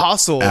grind and the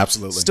hustle,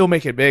 still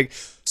make it big.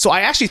 So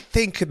I actually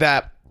think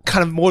that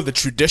kind of more the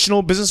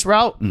traditional business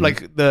route,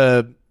 like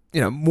the, you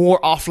know, more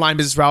offline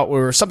business route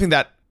or something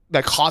that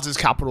causes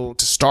capital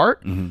to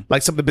start,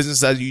 like some of the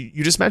businesses that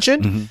you just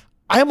mentioned,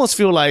 I almost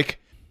feel like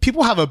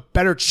people have a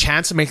better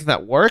chance of making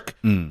that work.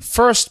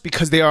 First,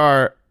 because they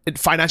are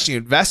financially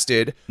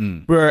invested.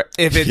 Where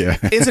if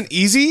it isn't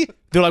easy,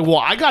 they're like, well,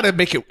 I gotta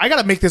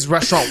make this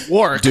restaurant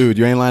work, dude.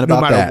 You ain't lying about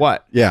no matter that.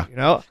 what. Yeah, you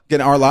know,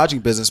 getting our lodging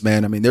business,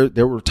 man. I mean,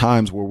 there were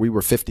times where we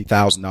were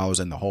 $50,000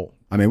 in the hole.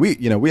 I mean, we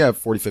have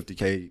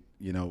 50K.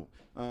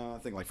 I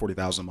think like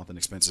 40,000 a month in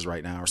expenses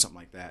right now or something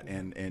like that.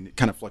 And it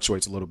kind of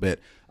fluctuates a little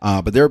bit.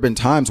 But there have been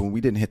times when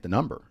we didn't hit the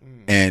number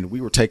and we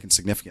were taking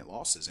significant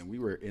losses and we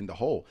were in the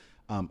hole.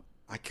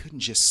 I couldn't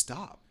just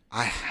stop.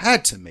 I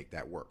had to make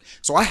that work.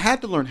 So I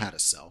had to learn how to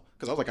sell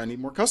because I was like, I need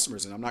more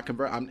customers and I'm not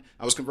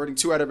I was converting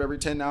 2 out of every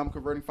 10. Now I'm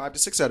converting 5 to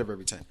 6 out of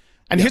every 10.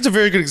 And here's a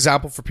very good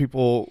example for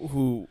people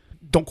who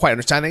don't quite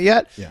understand it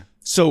yet. Yeah.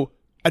 So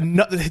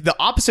the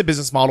opposite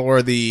business model or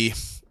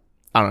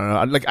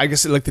I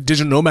guess the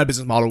digital nomad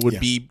business model would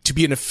be to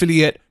be an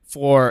affiliate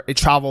for a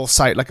travel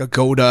site like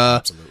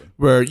Agoda,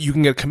 where you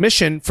can get a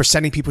commission for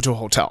sending people to a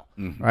hotel,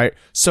 right?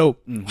 So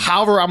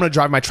however I'm going to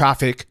drive my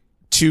traffic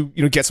to,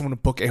 get someone to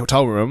book a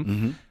hotel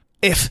room.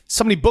 If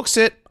somebody books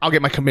it, I'll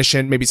get my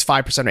commission. Maybe it's 5%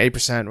 or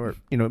 8%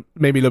 or,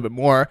 maybe a little bit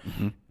more.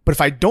 But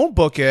if I don't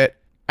book it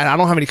and I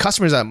don't have any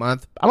customers that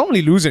month, I don't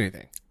really lose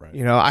anything. Right.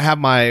 I have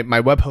my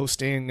web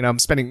hosting and I'm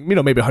spending,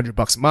 maybe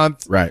 $100 a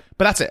month. Right.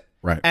 But that's it.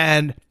 Right.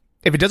 And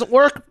if it doesn't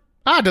work,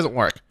 it doesn't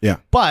work. Yeah.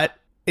 But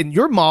in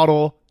your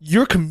model,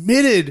 you're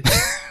committed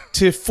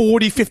to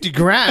 40, 50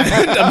 grand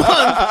a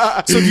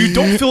month. So if you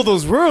don't fill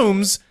those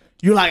rooms,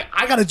 you're like,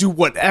 I got to do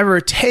whatever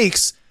it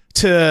takes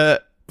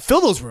to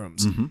fill those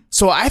rooms.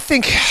 So I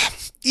think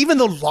even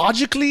though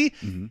logically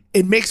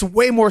it makes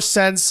way more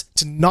sense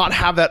to not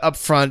have that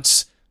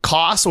upfront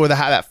cost or to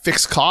have that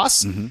fixed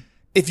cost,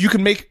 if you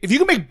can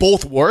make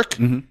both work,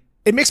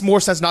 it makes more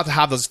sense not to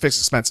have those fixed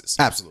expenses.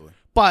 Absolutely.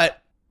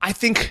 But I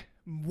think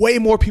way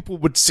more people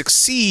would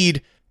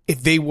succeed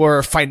if they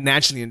were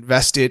financially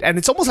invested, and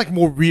it's almost like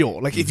more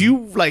real. Like if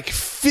you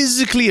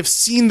physically have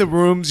seen the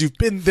rooms, you've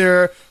been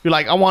there, you're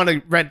like, I want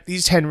to rent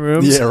these 10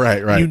 rooms. Yeah,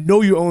 right.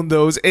 You own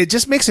those. It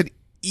just makes it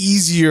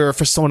easier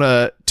for someone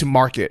to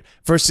market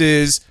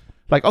versus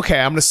like, okay,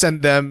 I'm going to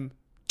send them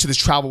to this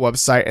travel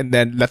website and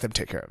then let them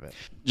take care of it.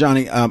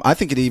 Johnny, I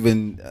think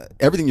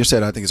everything you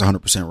said, I think is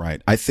 100%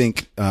 right. I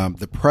think one of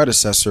the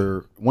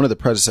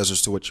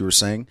predecessors to what you were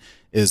saying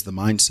is the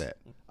mindset.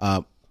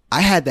 I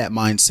had that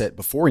mindset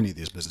before any of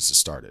these businesses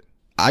started.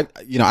 I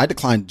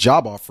declined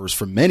job offers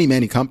from many,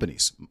 many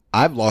companies.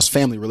 I've lost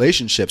family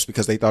relationships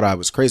because they thought I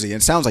was crazy.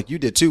 And it sounds like you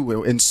did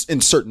too in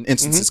certain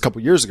instances a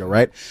couple years ago,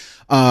 right?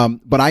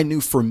 But I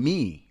knew for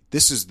me,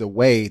 this is the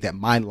way that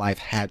my life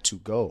had to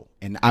go.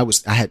 And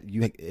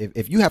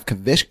if you have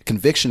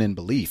conviction and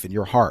belief in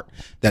your heart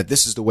that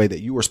this is the way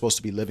that you are supposed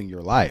to be living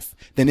your life,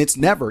 then it's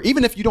never,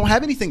 even if you don't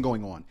have anything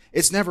going on,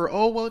 it's never,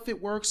 oh, well, if it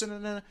works,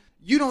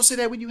 you don't say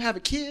that when you have a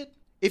kid.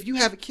 If you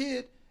have a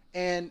kid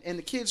and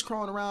the kid's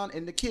crawling around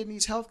and the kid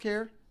needs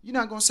healthcare, you're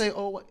not going to say,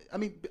 oh, I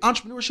mean,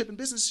 entrepreneurship and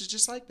business is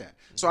just like that.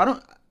 So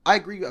I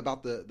agree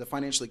about the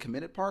financially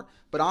committed part,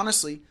 but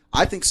honestly,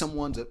 I think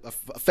someone's a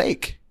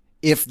fake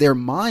if their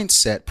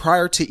mindset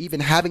prior to even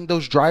having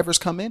those drivers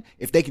come in,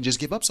 if they can just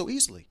give up so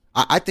easily.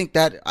 I think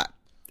that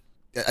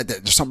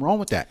there's something wrong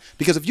with that,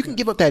 because if you can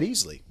give up that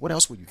easily, what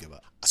else would you give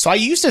up? So I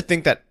used to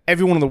think that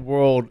everyone in the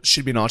world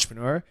should be an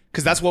entrepreneur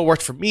because that's what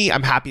worked for me.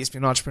 I'm happiest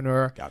being an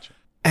entrepreneur. Gotcha.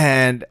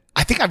 And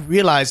I think I've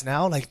realized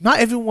now, that's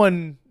not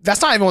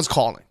everyone's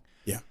calling.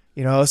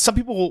 Yeah. Some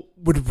people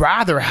would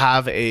rather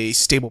have a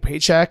stable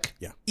paycheck.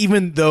 Yeah.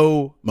 Even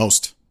though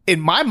most,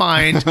 in my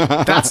mind,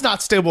 that's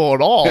not stable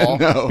at all.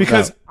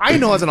 Because I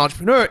know as an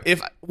entrepreneur,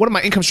 if one of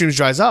my income streams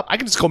dries up, I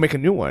can just go make a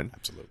new one.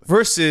 Absolutely.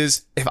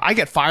 Versus if I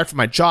get fired from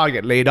my job, I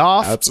get laid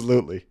off.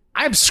 Absolutely.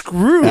 I'm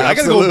screwed.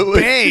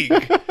 Absolutely. I gotta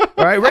go beg.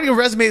 All right, writing a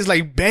resume is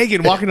like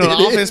begging, walking into the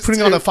office,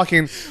 putting on a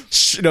fucking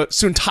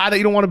suit and tie that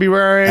you don't want to be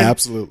wearing.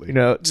 Absolutely.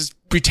 Just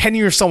pretending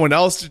you're someone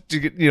else to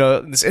get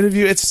in this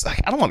interview. It's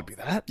like, I don't want to be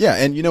that. Yeah,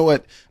 and you know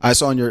what? I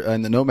saw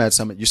in the Nomad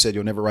Summit, you said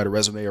you'll never write a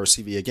resume or a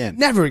CV again.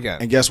 Never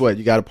again. And guess what?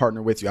 You got a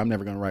partner with you. I'm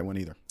never going to write one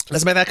either.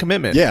 Let's make that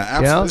commitment. Yeah,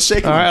 absolutely.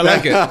 Shaking. All right, I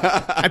like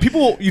it. And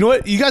people, you know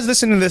what? You guys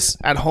listening to this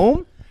at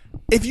home,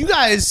 if you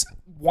guys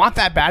want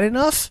that bad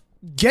enough,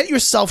 get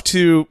yourself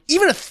to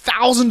even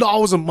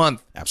 $1,000 a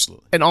month.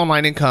 Absolutely. In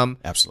online income.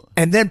 Absolutely.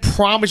 And then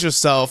promise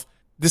yourself,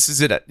 this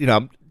is it.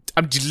 I'm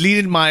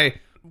deleting my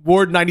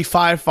Word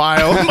 95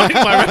 file, my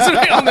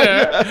resume on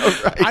there.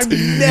 Right. I'm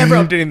never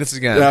updating this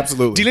again.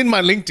 Absolutely. Deleting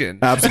my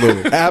LinkedIn.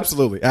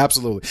 Absolutely.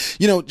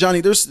 Absolutely.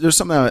 Johnny, there's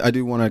something I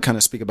do want to kind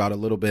of speak about a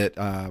little bit.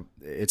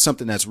 It's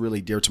something that's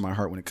really dear to my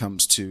heart when it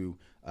comes to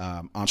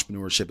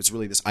entrepreneurship. It's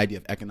really this idea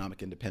of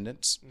economic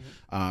independence.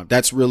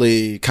 That's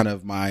really kind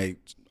of my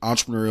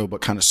entrepreneurial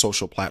but kind of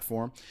social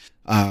platform.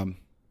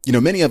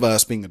 Many of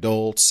us being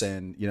adults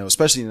and,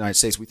 especially in the United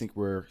States, we think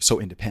we're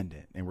so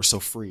independent and we're so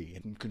free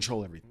and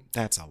control everything.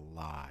 That's a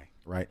lie,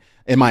 right?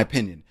 In my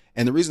opinion.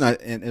 And the reason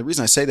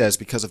I say that is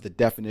because of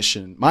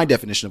my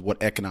definition of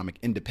what economic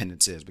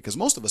independence is, because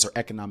most of us are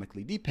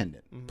economically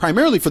dependent,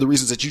 primarily for the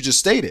reasons that you just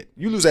stated.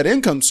 You lose that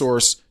income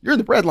source, you're in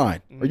the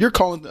breadline, or you're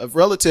calling a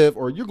relative,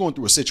 or you're going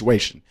through a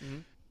situation.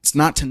 It's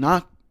not to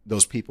knock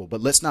those people,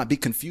 but let's not be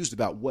confused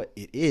about what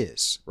it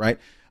is, right?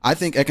 I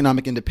think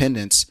economic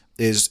independence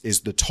is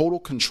the total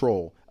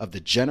control of the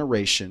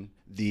generation,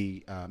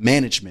 the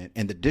management,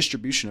 and the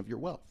distribution of your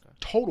wealth.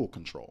 Total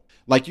control.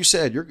 Like you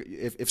said,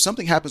 if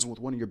something happens with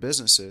one of your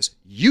businesses,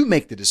 you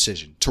make the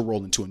decision to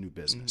roll into a new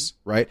business,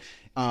 right?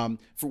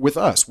 With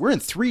us, we're in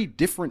 3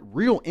 different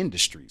real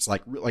industries,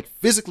 like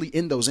physically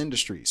in those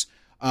industries.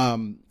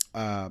 If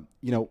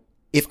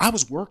I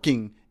was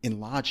working in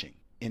lodging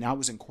and I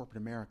was in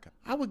corporate America,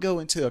 I would go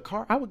into a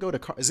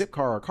Zipcar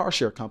or a car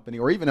share company,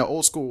 or even an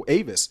old school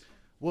Avis.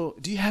 Well,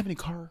 do you have any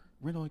car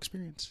rental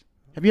experience?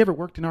 Have you ever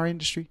worked in our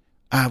industry?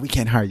 We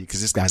can't hire you because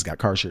this guy's got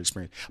car share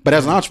experience. But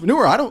as an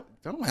entrepreneur, I don't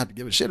have to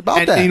give a shit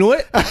about that. And you know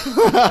what?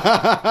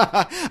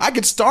 I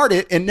could start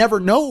it and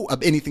never know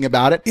of anything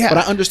about it, Yeah. but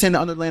I understand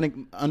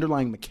the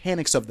underlying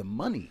mechanics of the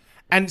money.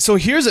 And so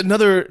here's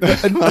another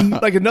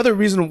another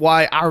reason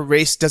why our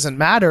race doesn't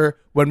matter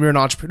when we're an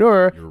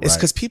entrepreneur is right.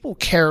 because people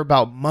care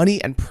about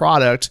money and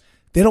product.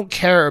 They don't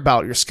care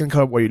about your skin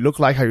color, what you look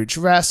like, how you're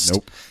dressed.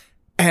 Nope.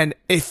 And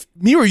if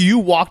me or you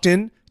walked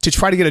in to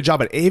try to get a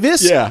job at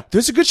Avis, Yeah.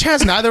 there's a good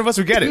chance neither of us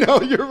would get it.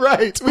 No, you're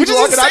right. Which is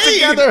walking out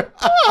insane. together.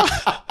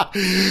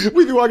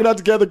 We'd be walking out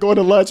together, going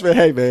to lunch, man.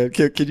 Hey, man,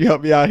 can you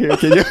help me out here?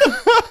 Can you?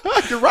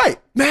 You're right.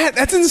 Man,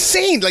 that's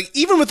insane. Like,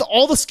 even with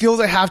all the skills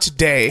I have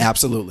today,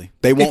 Absolutely.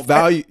 They won't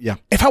value. Yeah.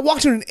 if I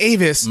walked into an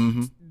Avis,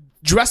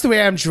 dressed the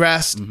way I'm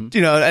dressed,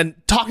 and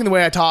talking the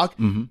way I talk,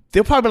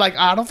 they'll probably be like,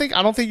 I don't think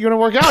you're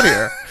gonna work out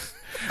here.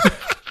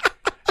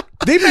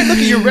 They might look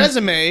at your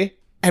resume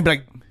and be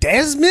like,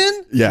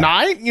 Desmond? Yeah.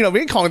 Knight? We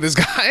ain't calling this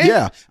guy.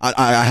 Yeah.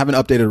 I haven't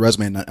updated a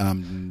resume in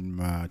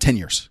 10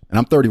 years, and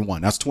I'm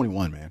 31. That's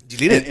 21, man. You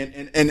did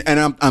it.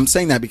 And I'm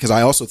saying that because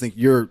I also think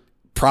you're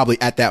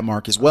probably at that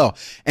mark as well.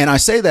 And I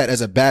say that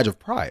as a badge of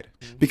pride,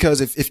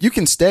 because if you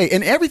can stay,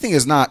 and everything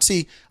is not,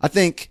 see, I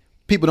think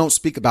people don't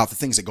speak about the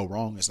things that go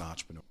wrong as an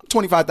entrepreneur.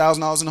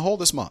 $25,000 in the hole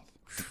this month.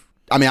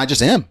 I mean, I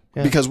just am,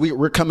 because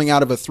we're coming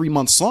out of a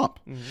 3-month slump,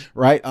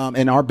 right?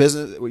 And our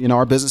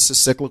business is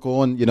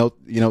cyclical, and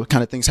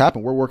kind of things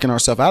happen. We're working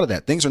ourselves out of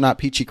that. Things are not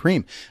peachy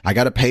cream. I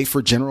got to pay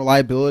for general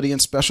liability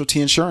and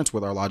specialty insurance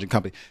with our lodging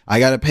company. I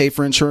got to pay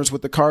for insurance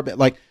with the car.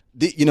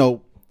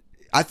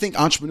 I think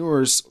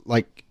entrepreneurs,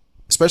 like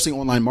especially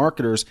online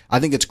marketers,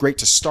 I think it's great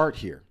to start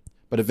here,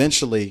 but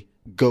eventually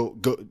go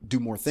do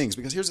more things.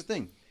 Because here's the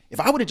thing: if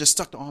I would have just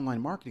stuck to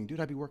online marketing, dude,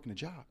 I'd be working a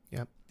job.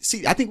 Yep.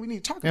 See, I think we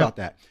need to talk about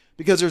that,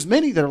 because there's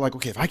many that are like,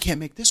 okay, if I can't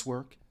make this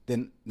work,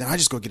 then I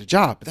just go get a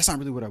job. But that's not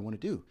really what I want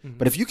to do.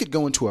 But if you could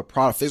go into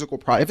a physical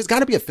product, if it's got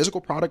to be a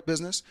physical product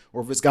business,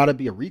 or if it's got to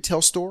be a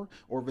retail store,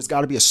 or if it's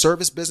got to be a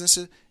service business,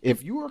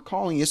 if you are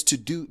calling it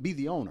to be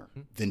the owner,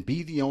 then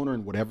be the owner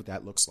in whatever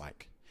that looks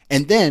like.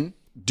 And then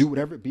do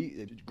whatever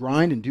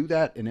grind and do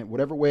that in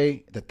whatever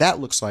way that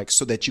looks like,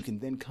 so that you can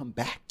then come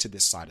back to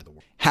this side of the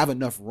world, have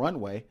enough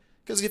runway.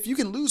 Because if you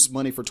can lose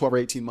money for 12 or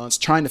 18 months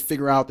trying to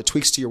figure out the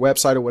tweaks to your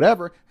website or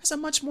whatever, that's a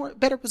much more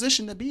better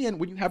position to be in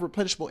when you have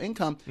replenishable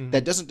income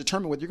that doesn't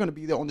determine whether you're going to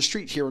be there on the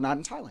street here or not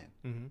in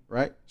Thailand.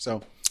 Right?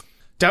 So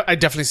I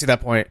definitely see that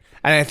point.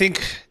 And I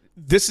think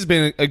this has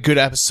been a good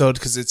episode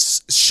because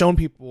it's shown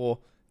people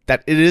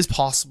that it is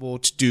possible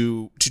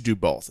to do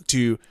both,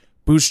 to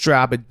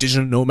bootstrap a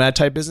digital nomad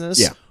type business.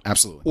 yeah,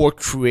 absolutely. Or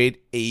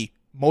create a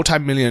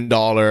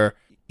multi-million-dollar,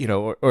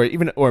 or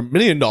 $1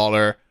 million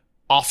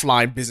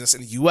offline business in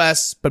the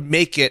US, but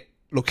make it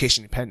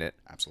location dependent.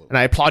 Absolutely. And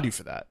I applaud you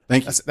for that.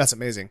 Thank you. That's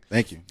amazing.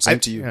 Thank you. Same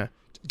to you. Yeah.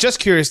 Just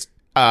curious,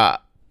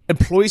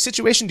 employee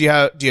situation. Do you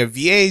have VAs?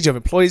 Do you have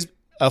employees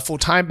full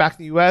time back in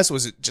the US?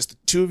 Was it just the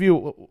two of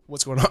you?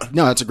 What's going on?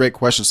 No, that's a great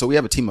question. So we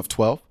have a team of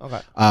 12.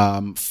 Okay.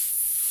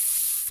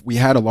 We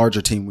had a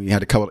larger team. We had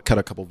to cut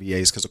a couple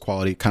VAs because the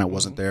quality kind of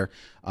wasn't there.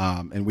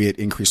 And we had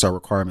increased our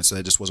requirements, so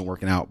that just wasn't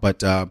working out.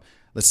 But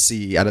let's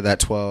see, out of that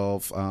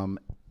 12,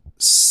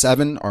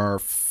 7 are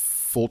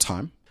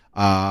full-time,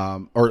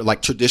 or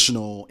like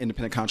traditional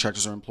independent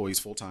contractors or employees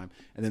full-time.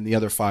 And then the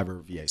other 5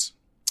 are VAs.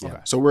 Yeah.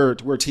 Okay. So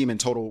we're a team in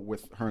total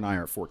with her and I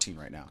are 14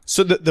 right now.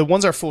 So the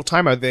ones that are full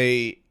time, are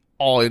they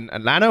all in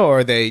Atlanta, or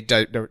are they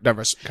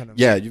diverse kind of?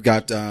 Yeah, you've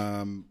got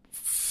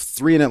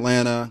 3 in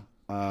Atlanta,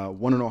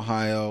 1 in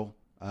Ohio,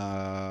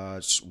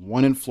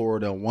 1 in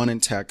Florida, 1 in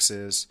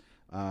Texas,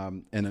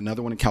 and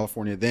another one in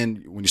California.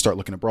 Then when you start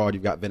looking abroad,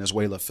 you've got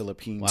Venezuela,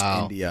 Philippines,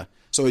 Wow. India.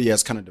 So yeah,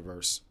 it's kind of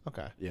diverse.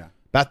 Okay. Yeah.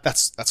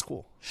 That's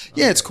cool.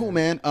 Yeah, it's cool,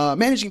 man.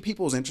 Managing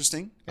people is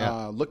interesting.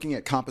 Yeah. Looking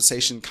at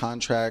compensation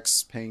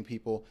contracts, paying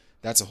people,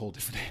 that's a whole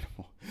different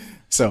animal.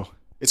 So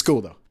it's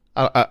cool though.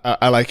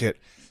 I like it.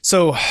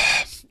 So,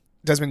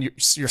 Desmond,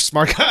 you're a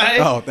smart guy.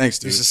 Oh, thanks,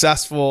 dude. You're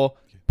successful,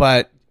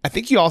 but I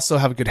think you also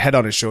have a good head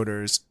on your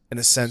shoulders in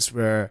a sense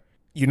where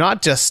you're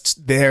not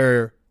just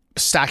there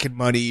stacking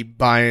money,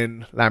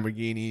 buying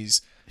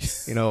Lamborghinis,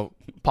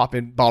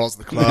 popping bottles of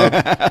the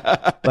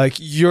club. Like,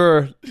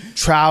 you're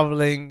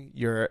traveling,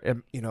 you're,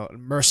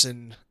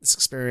 immersing this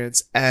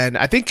experience. And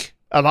I think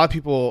a lot of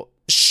people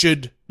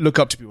should look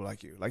up to people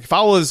like you. Like, if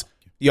I was a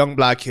young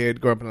black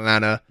kid growing up in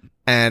Atlanta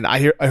and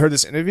I heard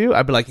this interview,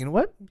 I'd be like, you know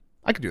what?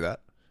 I could do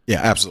that.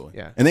 Yeah, absolutely.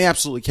 Yeah. And they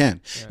absolutely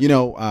can. Yeah. You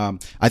know,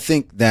 I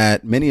think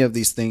that many of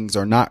these things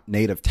are not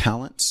native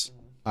talents.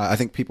 I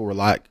think people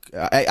rely.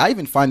 I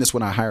even find this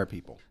when I hire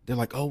people. They're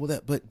like, "Oh, well,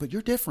 but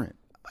you're different."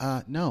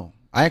 No,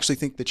 I actually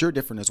think that you're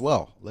different as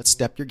well. Let's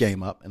step your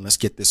game up and let's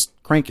get this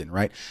cranking,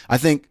 right? I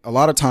think a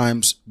lot of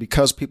times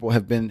because people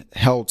have been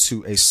held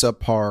to a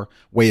subpar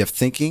way of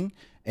thinking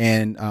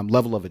and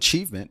level of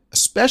achievement,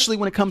 especially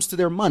when it comes to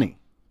their money,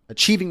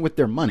 achieving with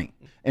their money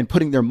and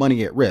putting their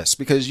money at risk,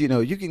 because, you know,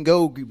 you can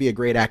go be a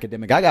great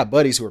academic. I got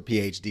buddies who are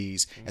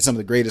PhDs at some of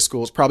the greatest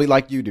schools, probably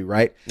like you do,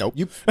 right? Nope.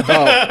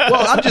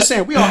 Well, I'm just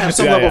saying we all have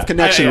some level of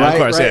connection, right? Of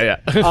course, right?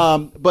 Yeah.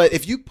 But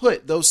if you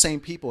put those same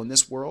people in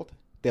this world,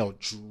 they'll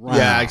drown.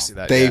 Yeah, I can see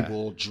that. They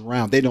will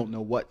drown. They don't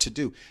know what to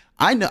do.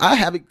 I know I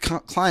have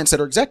clients that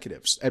are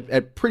executives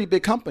at pretty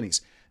big companies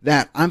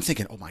that I'm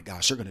thinking, oh my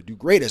gosh, they're going to do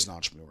great as an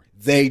entrepreneur.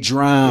 They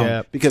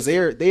drown because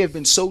they have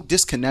been so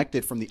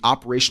disconnected from the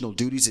operational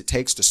duties it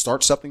takes to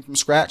start something from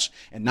scratch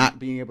and not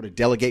being able to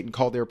delegate and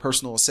call their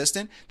personal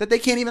assistant that they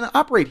can't even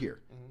operate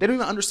here. They don't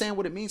even understand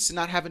what it means to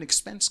not have an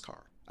expense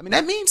card. I mean,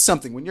 that means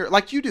something when you're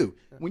like you do.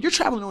 When you're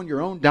traveling on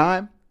your own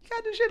dime, you got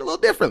to do shit a little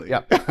differently.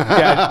 Yeah.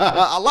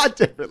 A lot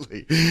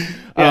differently.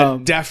 Yeah,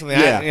 definitely.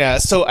 Yeah.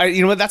 So,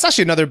 you know what? That's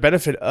actually another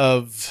benefit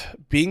of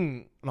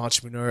being an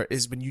entrepreneur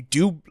is when you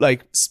do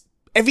like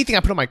everything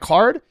I put on my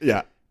card.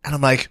 Yeah. And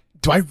I'm like,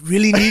 do I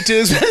really need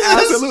to?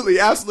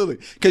 Absolutely.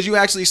 Because you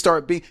actually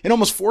start being, it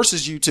almost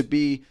forces you to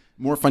be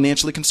more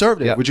financially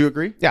conservative. Yeah. Would you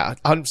agree? Yeah,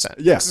 100%.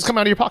 Yeah. It's coming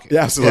out of your pocket.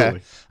 Yeah,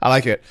 absolutely. Yeah, I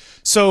like it.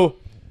 So,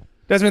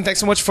 Desmond, thanks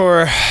so much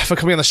for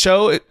coming on the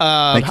show.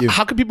 Thank you.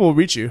 How can people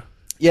reach you?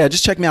 Yeah,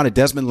 just check me out at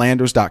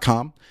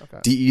DesmondLanders.com. Okay.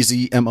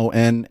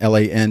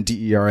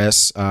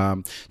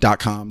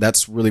 DezmonLanders.com.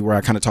 That's really where I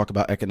kind of talk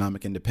about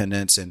economic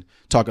independence and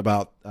talk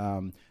about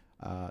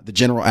the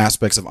general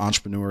aspects of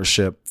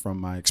entrepreneurship from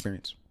my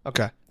experience.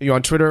 Okay. Are you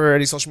on Twitter or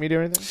any social media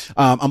or anything?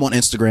 I'm on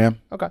Instagram.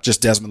 Okay.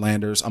 Just Desmond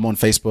Landers. I'm on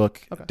Facebook.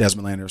 Okay.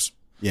 Desmond Landers.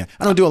 Yeah.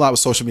 I don't do a lot with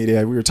social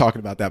media. We were talking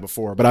about that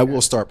before, but I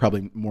will start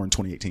probably more in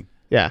 2018.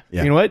 Yeah.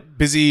 You know what?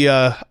 Busy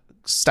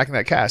stacking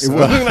that cash. So.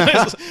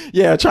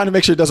 Yeah. Trying to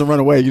make sure it doesn't run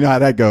away. You know how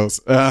that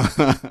goes.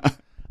 I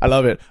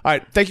love it. All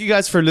right. Thank you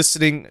guys for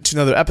listening to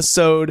another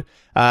episode.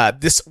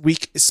 This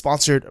week is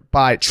sponsored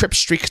by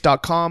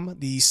TripStreak.com,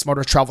 the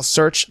smarter travel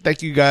search.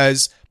 Thank you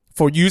guys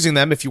for using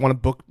them if you want to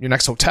book your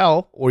next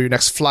hotel or your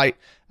next flight.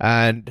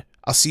 And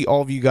I'll see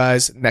all of you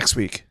guys next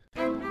week.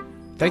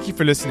 Thank you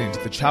for listening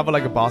to the Travel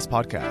Like a Boss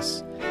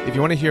podcast. If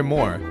you want to hear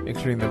more,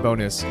 including the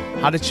bonus,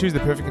 How to Choose the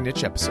Perfect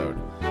Niche episode,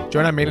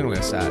 join our mailing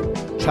list at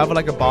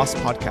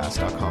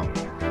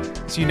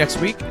travellikeabosspodcast.com. See you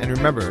next week, and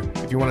remember,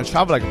 if you want to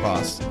travel like a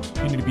boss,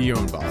 you need to be your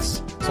own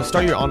boss. So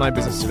start your online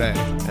business today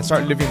and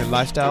start living the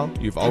lifestyle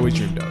you've always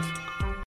dreamed of.